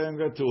you comparing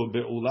her to a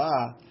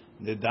be'ula?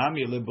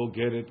 Nedami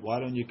lebogeret. Why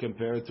don't you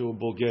compare it to a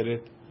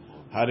bogeret?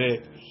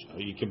 Hare,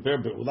 you compare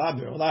be'ula.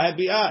 Be'ula had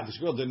bi'ah. This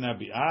girl didn't have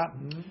bi'ah.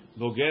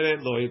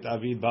 Bogeret lo it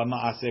avid ba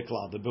ma'aseh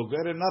klal. The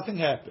bogeret, nothing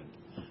happened.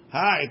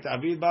 It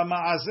avid ba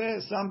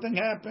ma'aseh. Something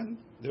happened.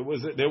 There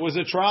was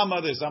a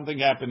trauma. There's something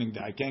happening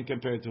there. I can't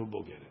compare it to a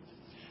bogeret.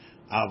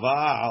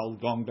 Aval,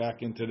 going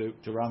back into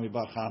to Rami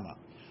bar Chama,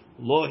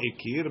 lo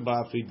hikir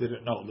ba, if he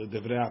didn't know the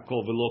devrei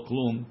hakol velo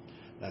klum.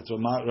 That's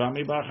what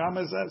Rami bar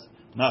Chama says.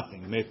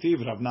 Nothing.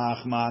 Metiv Rav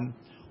Nachman.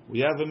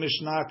 We have a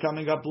Mishnah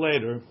coming up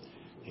later.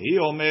 He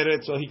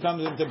omeret, so he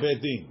comes into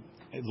Bedin.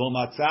 Lo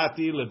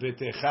matzati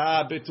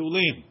lebetecha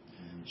betulim.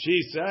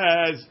 She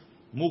says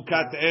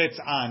mukat etz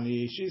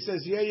ani. She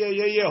says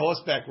yeah,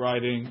 horseback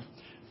riding.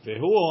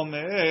 Vehu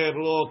omer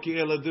lo ki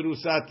el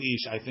derusat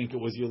ish. I think it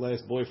was your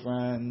last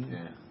boyfriend.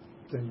 Yeah.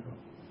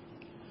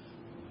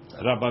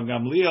 Rabban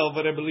Gamliel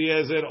v'Rebbe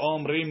Eliezer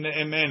omrim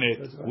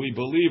ne'emenet. We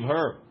believe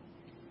her,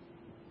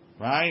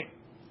 right?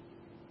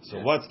 So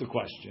what's the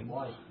question?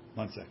 Why?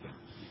 1 second.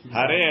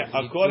 Hare,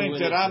 according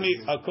to Rami,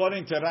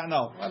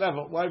 no,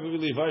 whatever. Why we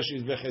believe her?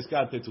 She's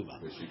becheskat betula,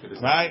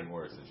 right?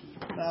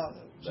 No,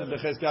 she's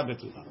becheskat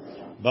betula.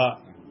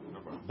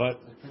 But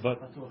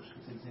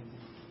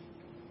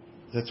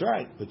that's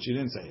right. But she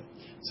didn't say it.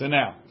 So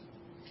now,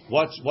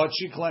 what's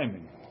she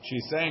claiming?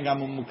 She's saying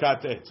I'm a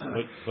mukatet,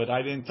 but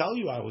I didn't tell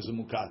you I was a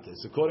mukatet.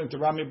 According to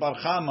Rami Bar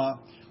Chama,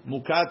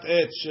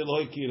 mukatet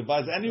shelo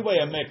kirba is anyway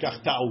a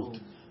mekach ta'ut,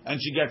 and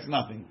she gets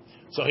nothing.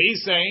 So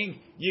he's saying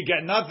you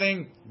get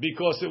nothing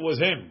because it was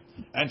him,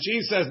 and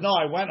she says no.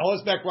 I went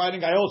horseback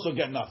riding. I also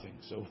get nothing.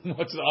 So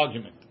what's the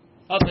argument?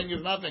 Nothing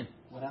is nothing.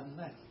 What happens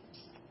next?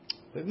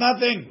 There's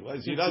nothing.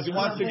 He does. He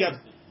wants to get.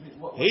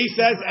 He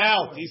says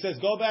out. He says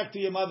go back to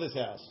your mother's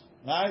house.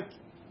 Right?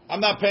 I'm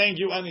not paying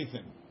you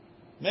anything.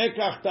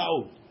 Mekach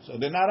ta'ut. So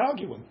they're not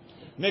arguing.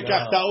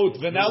 Mekach ta'ut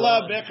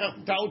vanilla,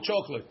 mekach ta'ut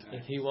chocolate.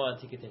 If he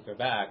wants, he can take her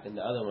back, and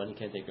the other one he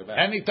can't take her back.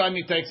 Anytime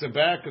he takes her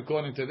back,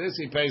 according to this,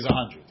 he pays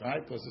 100,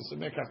 right? Because it's a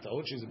mekach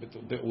ta'ut. She's a bit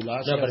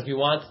ulash. No, but if he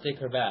wants to take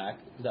her back,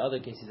 in the other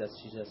case,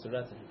 she has to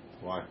rent him.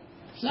 Why?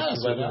 No,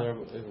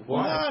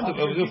 Why?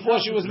 before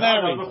she was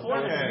married.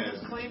 Beforehand.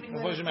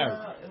 Before she married.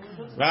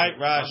 Right,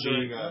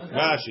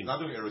 Rashi. Not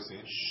doing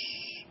erusin.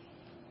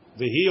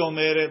 Vehi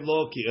omeret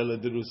lo ki ele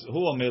derus.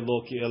 Hu omer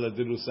lo ki ele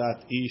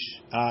derusat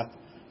ish at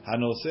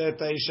hanoseh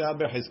ta'isha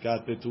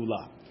bechizkat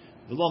betula.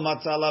 V'lo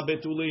matzala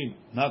betulin.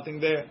 Nothing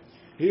there.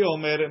 He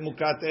omeret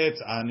mukat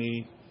etz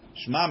ani.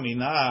 Shma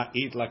mina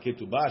it la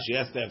ketubah. She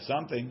has to have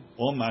something.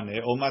 O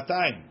maneh o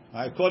matayim.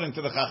 According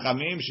to the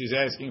Chachamim, she's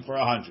asking for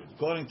 100.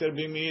 According to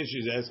Rabbi Meir,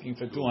 she's asking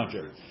for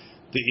 200.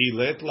 The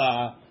ilet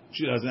la,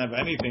 she doesn't have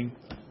anything.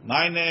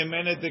 My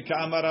ne'emenet de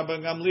ka'amar Rabbi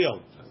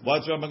Gamliel.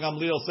 What's Rabbi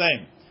Gamliel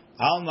saying?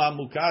 Alma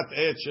mukat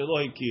et shelo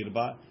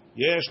hikirba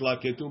yesh la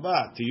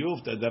ketubah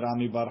tiyufta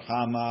derami bar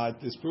Chama. It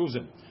disproves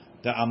him.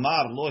 The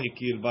amar lo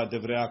hikirba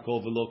devrei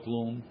Yaakov velo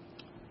klum.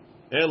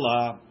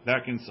 Ela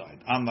back inside.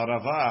 Amar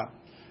Rava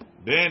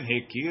ben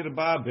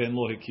hikirba ben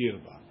lo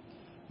hikirba.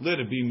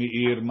 L'Rabbi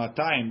Meir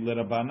matayim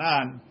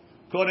l'Rabanan.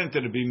 According to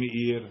Rabbi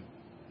Meir,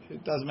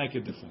 it does make a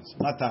difference.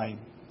 Matayim,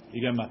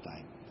 you get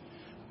matayim.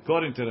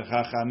 According to the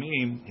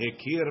Chachamim,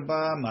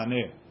 hekirba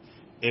maneh.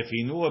 If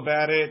he knew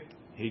about it,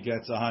 he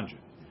gets 100.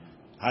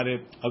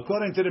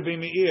 According to Rabbi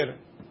Meir,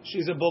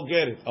 she's a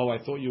Bulgarian. Oh, I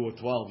thought you were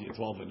 12. You're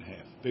 12 and a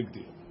half. Big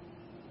deal.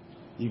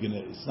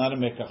 It's not a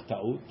mekach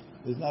ta'ut.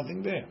 There's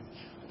nothing there.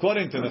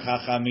 According to the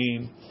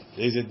Chachamim,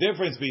 there's a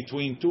difference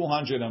between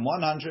 200 and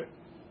 100,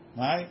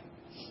 right?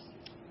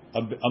 A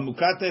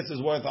mukates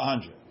is worth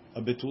 100.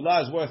 A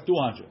betula is worth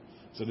 200.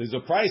 So there's a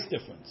price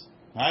difference,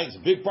 right? It's a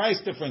big price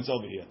difference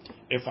over here.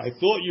 If I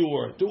thought you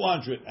were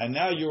 200 and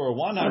now you are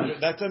 100,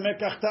 that's a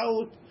mekach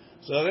ta'ut.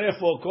 So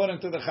therefore,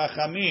 according to the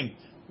Chachamim,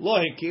 lo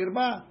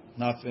hikirba,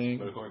 nothing.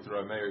 But according to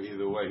Rav Meir,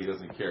 either way, he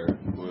doesn't care.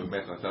 With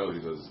mekach ta'ut, he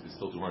goes, it's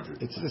still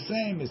 200. It's the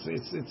same.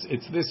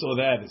 It's this or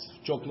that. It's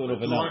chocolate or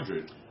vanilla.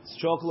 200. It's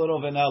chocolate or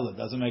vanilla.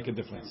 Doesn't make a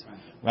difference,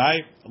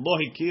 right? Lo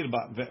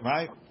hikirba,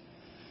 right?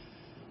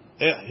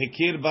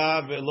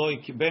 Hikirba velo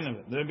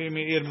ben Rabbi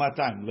Meir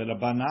matayim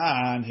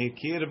l'Rabanan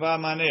hikirba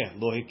maneh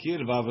lo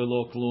hikirba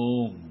velo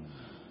klum.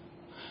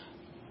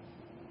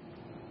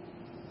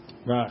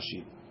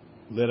 Rashi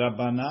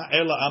l'Rabanan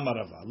ela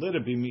amarava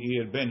l'Rabbi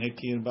Meir ben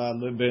hikirba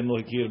ben lo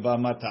hikirba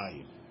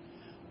matayim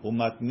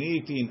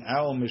umatnitin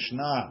al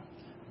mishnah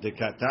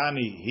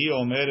dekatani hi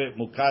omeret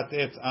mukat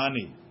etz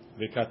ani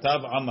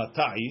vekatav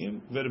amatayim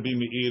v'Rabbi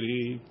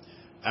Meir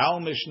al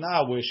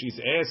mishnah where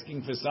she's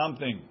asking for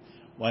something.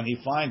 When he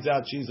finds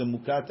out she's a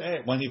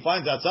mukat, when he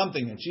finds out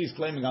something and she's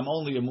claiming I'm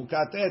only a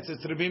mukat,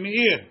 it's Rabbi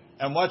Meir.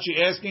 And what's she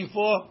asking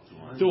for?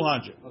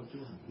 200.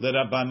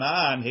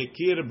 L'Rabanan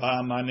hekir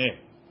ba'amaneh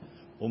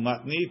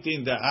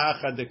umatnitin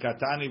da'acha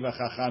dekatani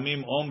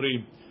v'chachamim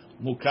omrim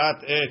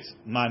mukat etz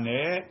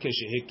maneh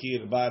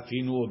keshehekir ba if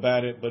he knew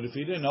about it. But if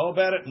he didn't know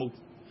about it,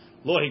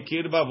 lo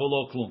hekir ba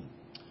v'lo klum.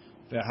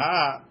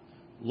 Veha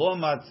lo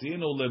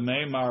matzinu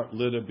lemeimar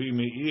l'Rabbi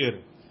Meir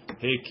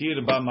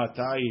hekir ba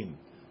matayim.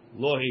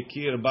 Lo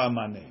hikir ba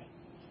maneh.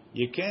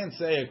 You can't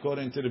say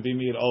according to the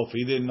Bimir, oh, if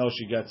he didn't know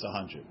she gets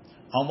 100.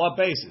 On what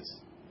basis?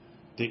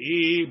 Why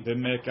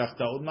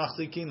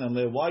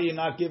are you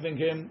not giving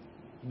her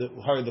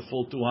the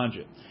full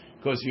 200?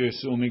 Because you're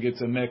assuming it's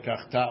a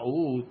mekach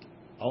ta'ut.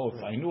 Oh,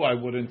 if I knew, I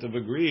wouldn't have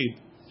agreed.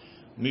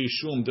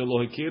 Mishum de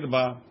lo hikir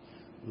ba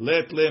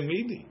let le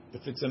midi.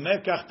 If it's a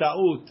mekach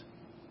ta'ut,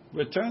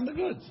 return the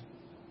goods.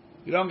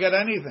 You don't get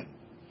anything.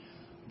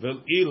 If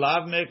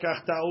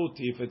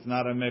it's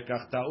not a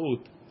mekach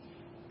ta'ut,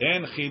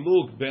 en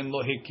chiluk ben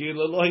lo hikir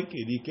lo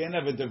hikir. You can't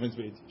have a difference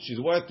between. She's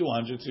worth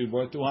 200, she's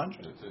worth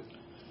 200.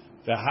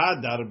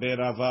 V'hadar be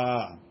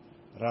Rava.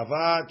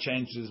 Rava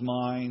changed his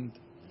mind.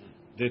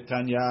 The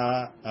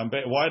Tanya.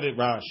 Why did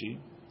Rashi?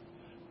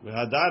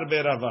 V'hadar be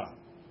Rava.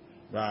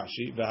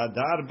 Rashi.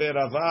 V'hadar be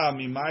Rava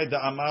mimay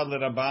da'amar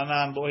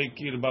l'Rabanan lo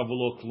hikir ba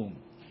v'lo klum.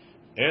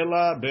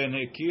 Ela ben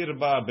hikir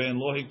ba ben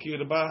lo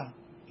hikir ba.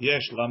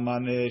 Yesh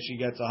lamane, she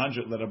gets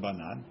 100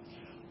 l'Rabanan.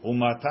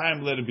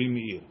 Umatayim l'Rabbi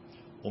Meir.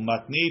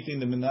 Umatnit in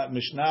the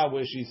Mishnah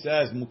where she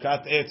says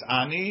mukat etz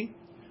ani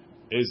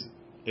is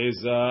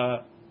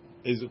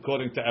is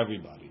according to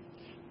everybody.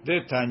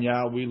 The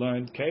Tanya we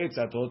learned case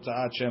at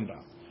Hotzaat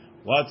Shemra.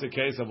 What's the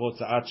case of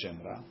Hotzaat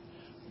Shemra?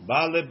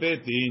 Bale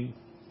Betin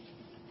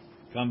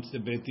comes to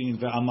Betin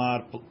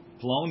ve'amar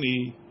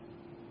Ploni,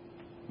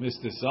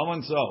 Mr. So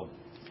and so,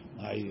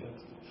 my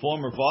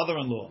former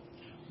father-in-law.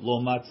 Lo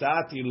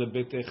matzati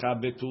lebetecha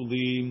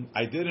betulim.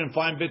 I didn't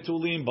find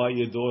betulim by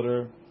your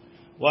daughter.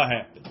 What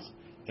happens?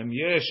 Em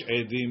yesh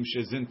edim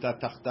shezinta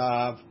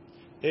tachtav.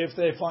 If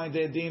they find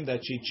edim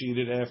that she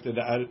cheated after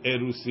the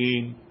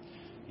erusin,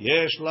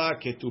 yesh la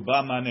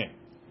ketubah maneh.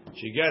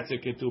 She gets a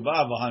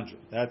ketubah of 100.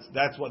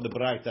 That's what the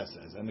Braita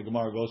says, and the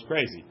Gemara goes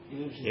crazy.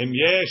 Em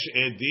yesh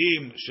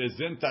edim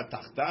shezinta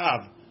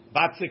tachtav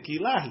bat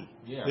sekilahi.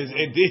 There's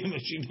edim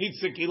she needs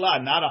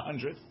sekilah, not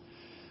 100.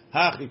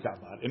 If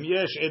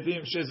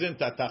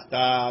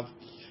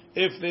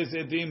there's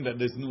edim that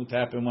this nut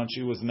happened when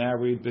she was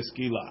married,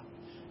 beskila,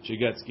 she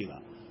gets skila.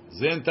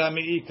 Zinta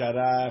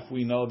miikara, if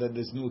we know that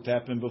this nut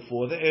happened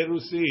before the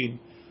erusin,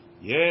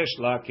 yesh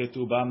la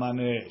ketubah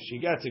maneh, she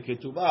gets a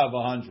ketubah of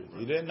 100.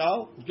 You didn't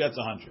know? She gets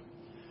 100.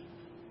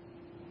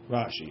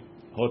 Rashi,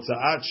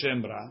 hotzaat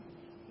shemra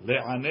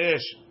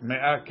le'anesh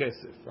me'ah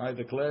kesef. Right,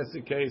 the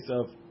classic case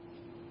of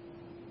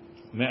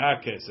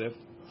me'ah kesef.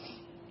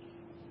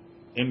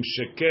 Im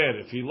sheker,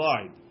 if he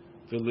lied,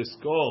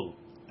 filiskol,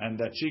 and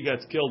that she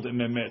gets killed in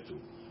memetu.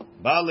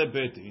 Bale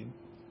betin,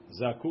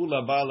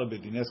 zakula bale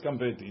betin, eskam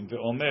betin,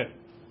 ve'omer.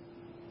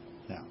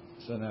 Now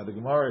the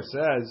Gemara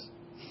says,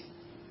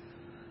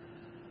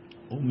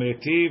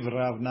 umetiv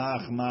Rav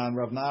Nachman.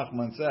 Rav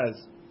Nachman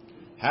says,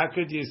 how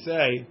could you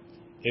say,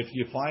 if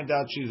you find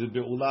out she's a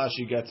be'ula,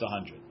 she gets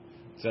 100? It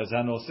says,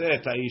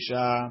 hanoseh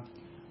ta'isha,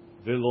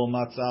 velo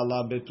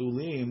matzala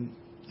betulim,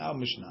 our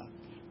Mishnah.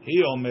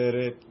 He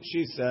omeret,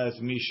 she says,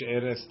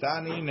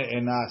 Misherestani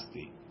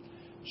ne'enasti.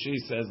 She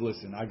says,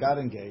 listen, I got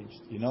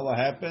engaged. You know what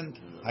happened?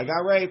 I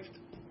got raped.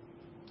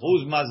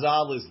 Whose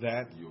mazal is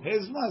that?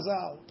 His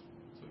mazal.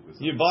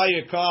 You buy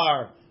a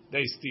car,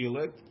 they steal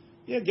it.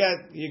 You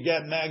get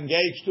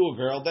engaged to a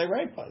girl, they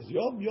rape us.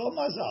 Your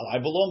mazal. I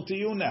belong to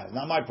you now.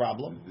 Not my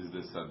problem. This is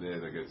the sadeh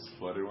that gets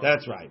flooded.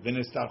 That's right.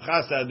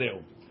 V'nistavcha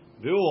sadeu.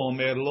 V'hu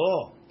omer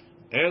lo,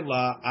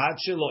 ela ad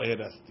shelo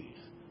erasti.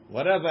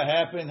 Whatever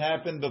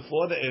happened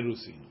before the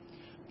erusin.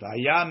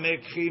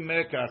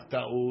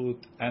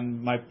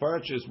 And my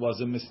purchase was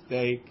a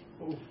mistake.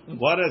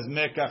 What is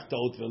mekach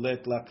ta'ut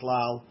v'let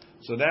laklal?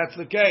 So that's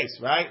the case,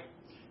 right?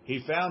 He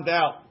found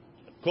out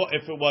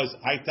if it was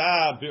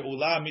hayta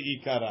be'ula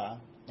mi'ikara,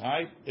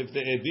 right? If the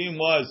edim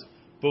was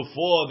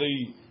before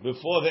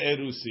the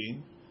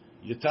erusin,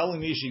 you're telling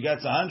me she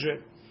gets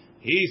 100.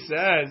 He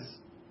says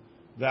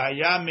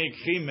v'haya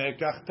mekchi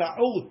mekach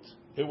ta'ut.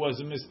 It was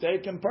a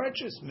mistaken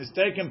purchase.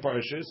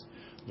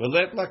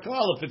 V'let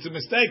laklal. If it's a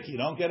mistake, you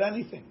don't get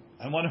anything.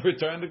 I want to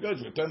return the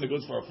goods. Return the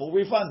goods for a full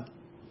refund.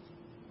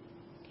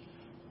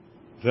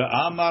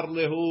 Ve'amar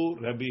lehu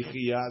Rabbi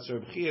Chia. So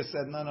Rabbi Chia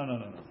said, no.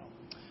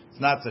 It's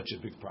not such a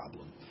big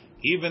problem.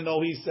 Even though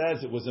he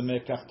says it was a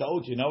mekach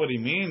ta'ut, you know what he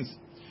means?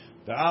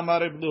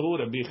 Ve'amar lehu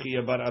Rabbi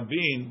Chia bar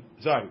Abin.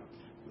 Sorry.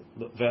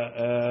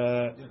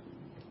 Ve'amar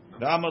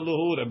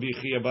lehu Rabbi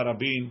Chia bar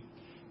Abin.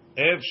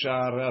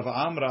 Efshar Rav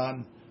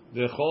Amran.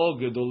 The Chol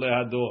Gedolei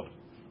Hador.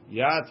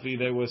 Yatvi,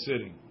 they were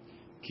sitting.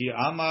 Ki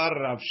Amar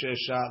Rav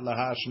Sheshat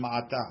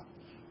Lahashma'ata.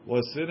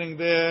 Was sitting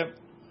there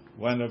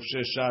when Rav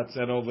Sheshat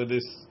said over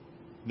this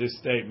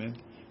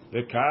statement.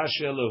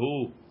 V'kashe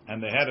lehu.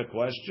 And they had a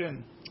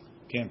question.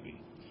 Can't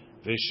be.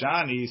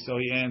 V'shani, so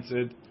he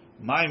answered,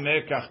 my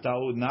mekach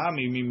ta'ud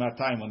nami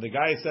mimatayim. When the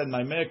guy said,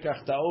 my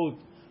mekach ta'ud,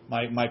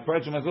 my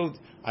purchase,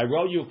 I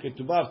wrote you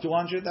ketubah of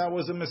 200, that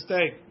was a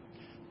mistake.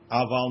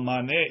 Aval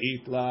maneh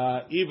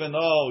itla, even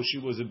though she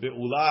was a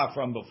be'ula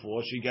from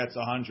before, she gets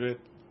 100.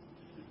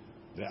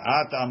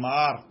 Ve'at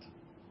amart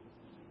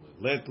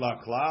let la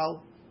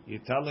klal. You're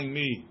telling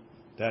me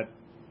that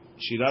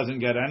she doesn't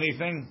get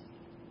anything?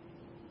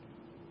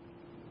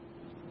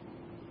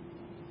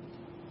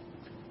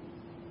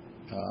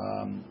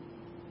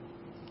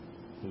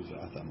 Who's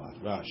Ve'at amart?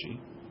 Rashi.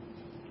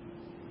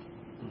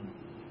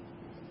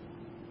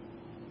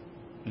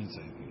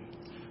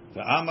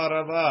 Ve'amar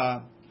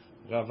Rava.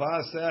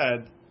 Rava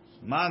said,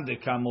 Man de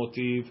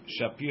kamotiv,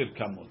 Shapir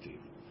kamotiv.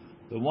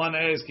 The one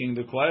asking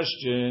the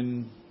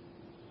question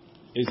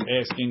is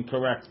asking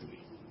correctly.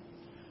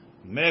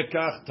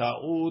 Mekach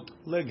ta'ut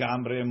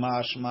legamre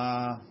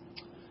mashma.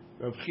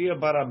 Rav Chia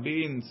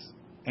Barabin's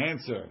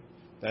answer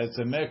that it's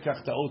a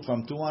mekach ta'ut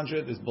from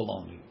 200 is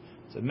baloney.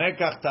 It's a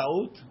mekach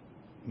ta'ut,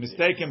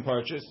 mistaken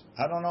purchase.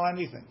 I don't know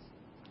anything.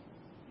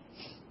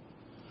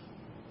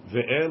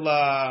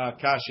 Ve'ela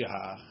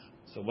kashihach.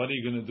 So what are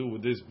you going to do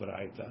with this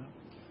braita?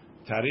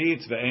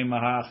 Taritz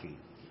ve'emahachi.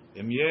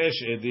 Im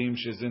yesh edim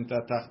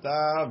shezinta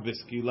tachtav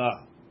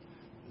beskila.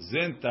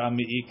 Zinta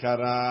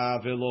mi'ikara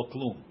ve'lo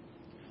klum.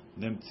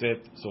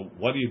 Nimtzet. So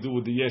what do you do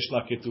with the yesh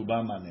la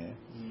ketubah maneh?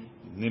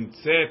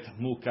 Nimtzet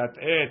mukat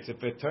etz.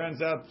 If it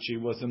turns out she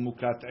was a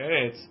mukat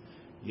etz,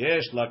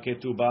 yesh la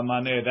ketubah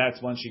maneh.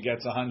 That's when she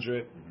gets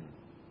 100.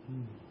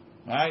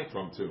 Right?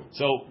 From 2.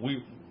 So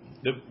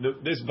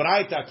this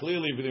Braita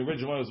clearly, the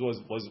original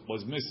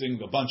was missing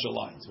a bunch of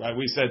lines, right?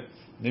 We said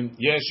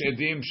yesh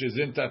edim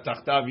shezinta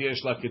tachtav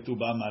yesh la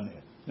ketuba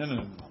maneh.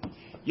 No.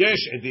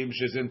 Yesh edim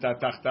shezinta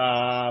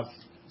tachtav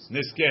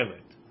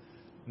niskelet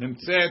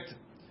nimtzet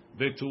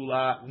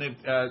betula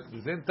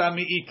zinta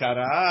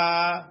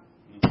miikara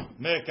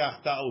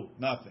mekach ta'ut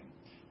nothing.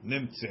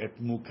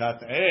 Nimtzet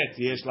mukat et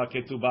yesh la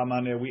ketuba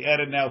maneh. We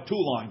added now 2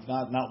 lines,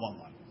 not 1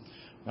 line,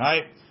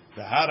 right?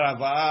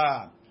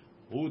 V'harava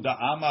uda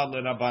amar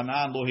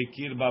leRabanan lo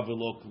hikir ba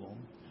v'lo klum.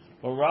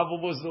 But Rava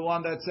was the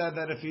one that said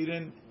that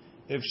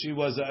if she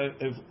was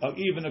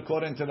even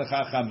according to the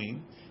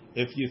Chachamim,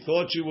 if you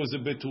thought she was a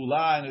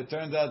betula and it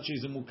turns out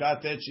she's a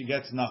mukatet, she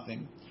gets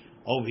nothing.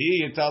 Over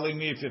here, you're telling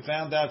me if you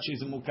found out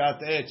she's a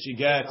mukatet, she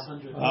gets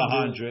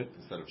 100.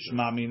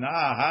 Shma mina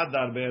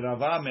hadar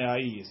beRava me'ai.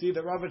 You see,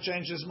 the Rava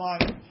changed his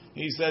mind.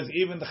 He says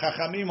even the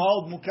Chachamim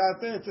hold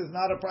mukatet is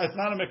not a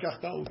mekach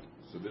ta'ut.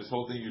 So this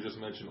whole thing you just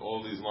mentioned,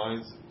 all these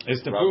lines,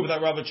 is to prove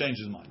that Rava changed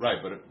his mind.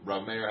 Right, but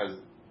Rav Meir has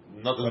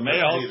nothing. Rav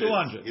Meir holds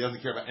 200. He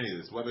doesn't care about any of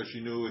this. Whether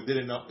she knew,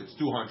 didn't know, it's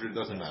 200.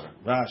 Doesn't matter.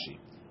 Rashi,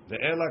 the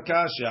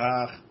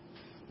elakashah,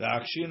 the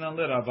akshinan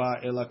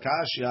leRava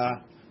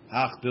elakashah,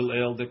 hachdil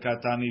el de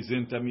katani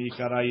zinta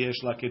miikara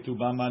yesh la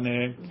ketuba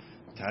maneh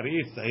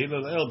tarith tahil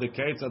el de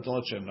keitza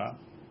tot shemra.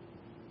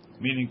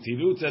 Meaning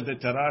tirutza de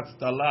tarat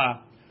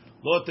tala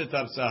lo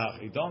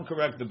tetarsach. You don't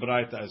correct the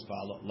Braita as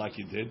follow like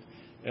you did.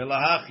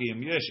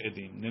 Elahachim yesh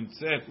edim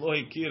nimtzet lo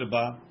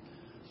hikirba.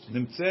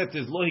 Nimtzet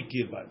is lo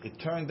hikirba. It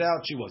turned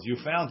out she was. You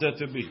found her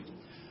to be.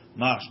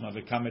 Mashma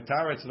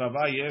v'kametaretz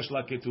Rava yesh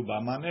la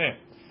ketuba maneh.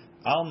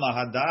 Alma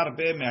hadar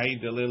be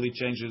me'aid deleli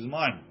changed his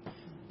mind.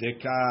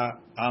 Deka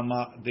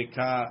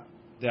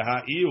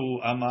deha'ihu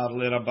amar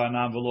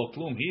leRabanan v'lo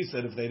klum. He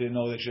said if they didn't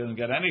know they shouldn't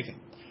get anything.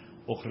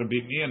 Och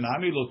Rabbi Meir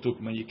nami lo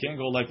tukma. You can't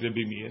go like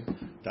Rabbi Meir.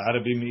 Ta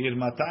Rabbi Meir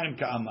matayim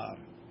ka'amar.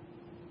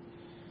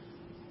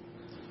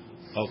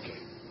 Okay.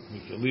 We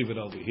can leave it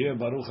over here.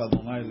 Baruch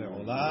Adonai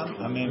le'olam.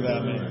 Amen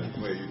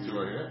ve'amen. Wait, you two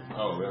are here?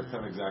 Oh, that's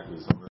kind of exactly.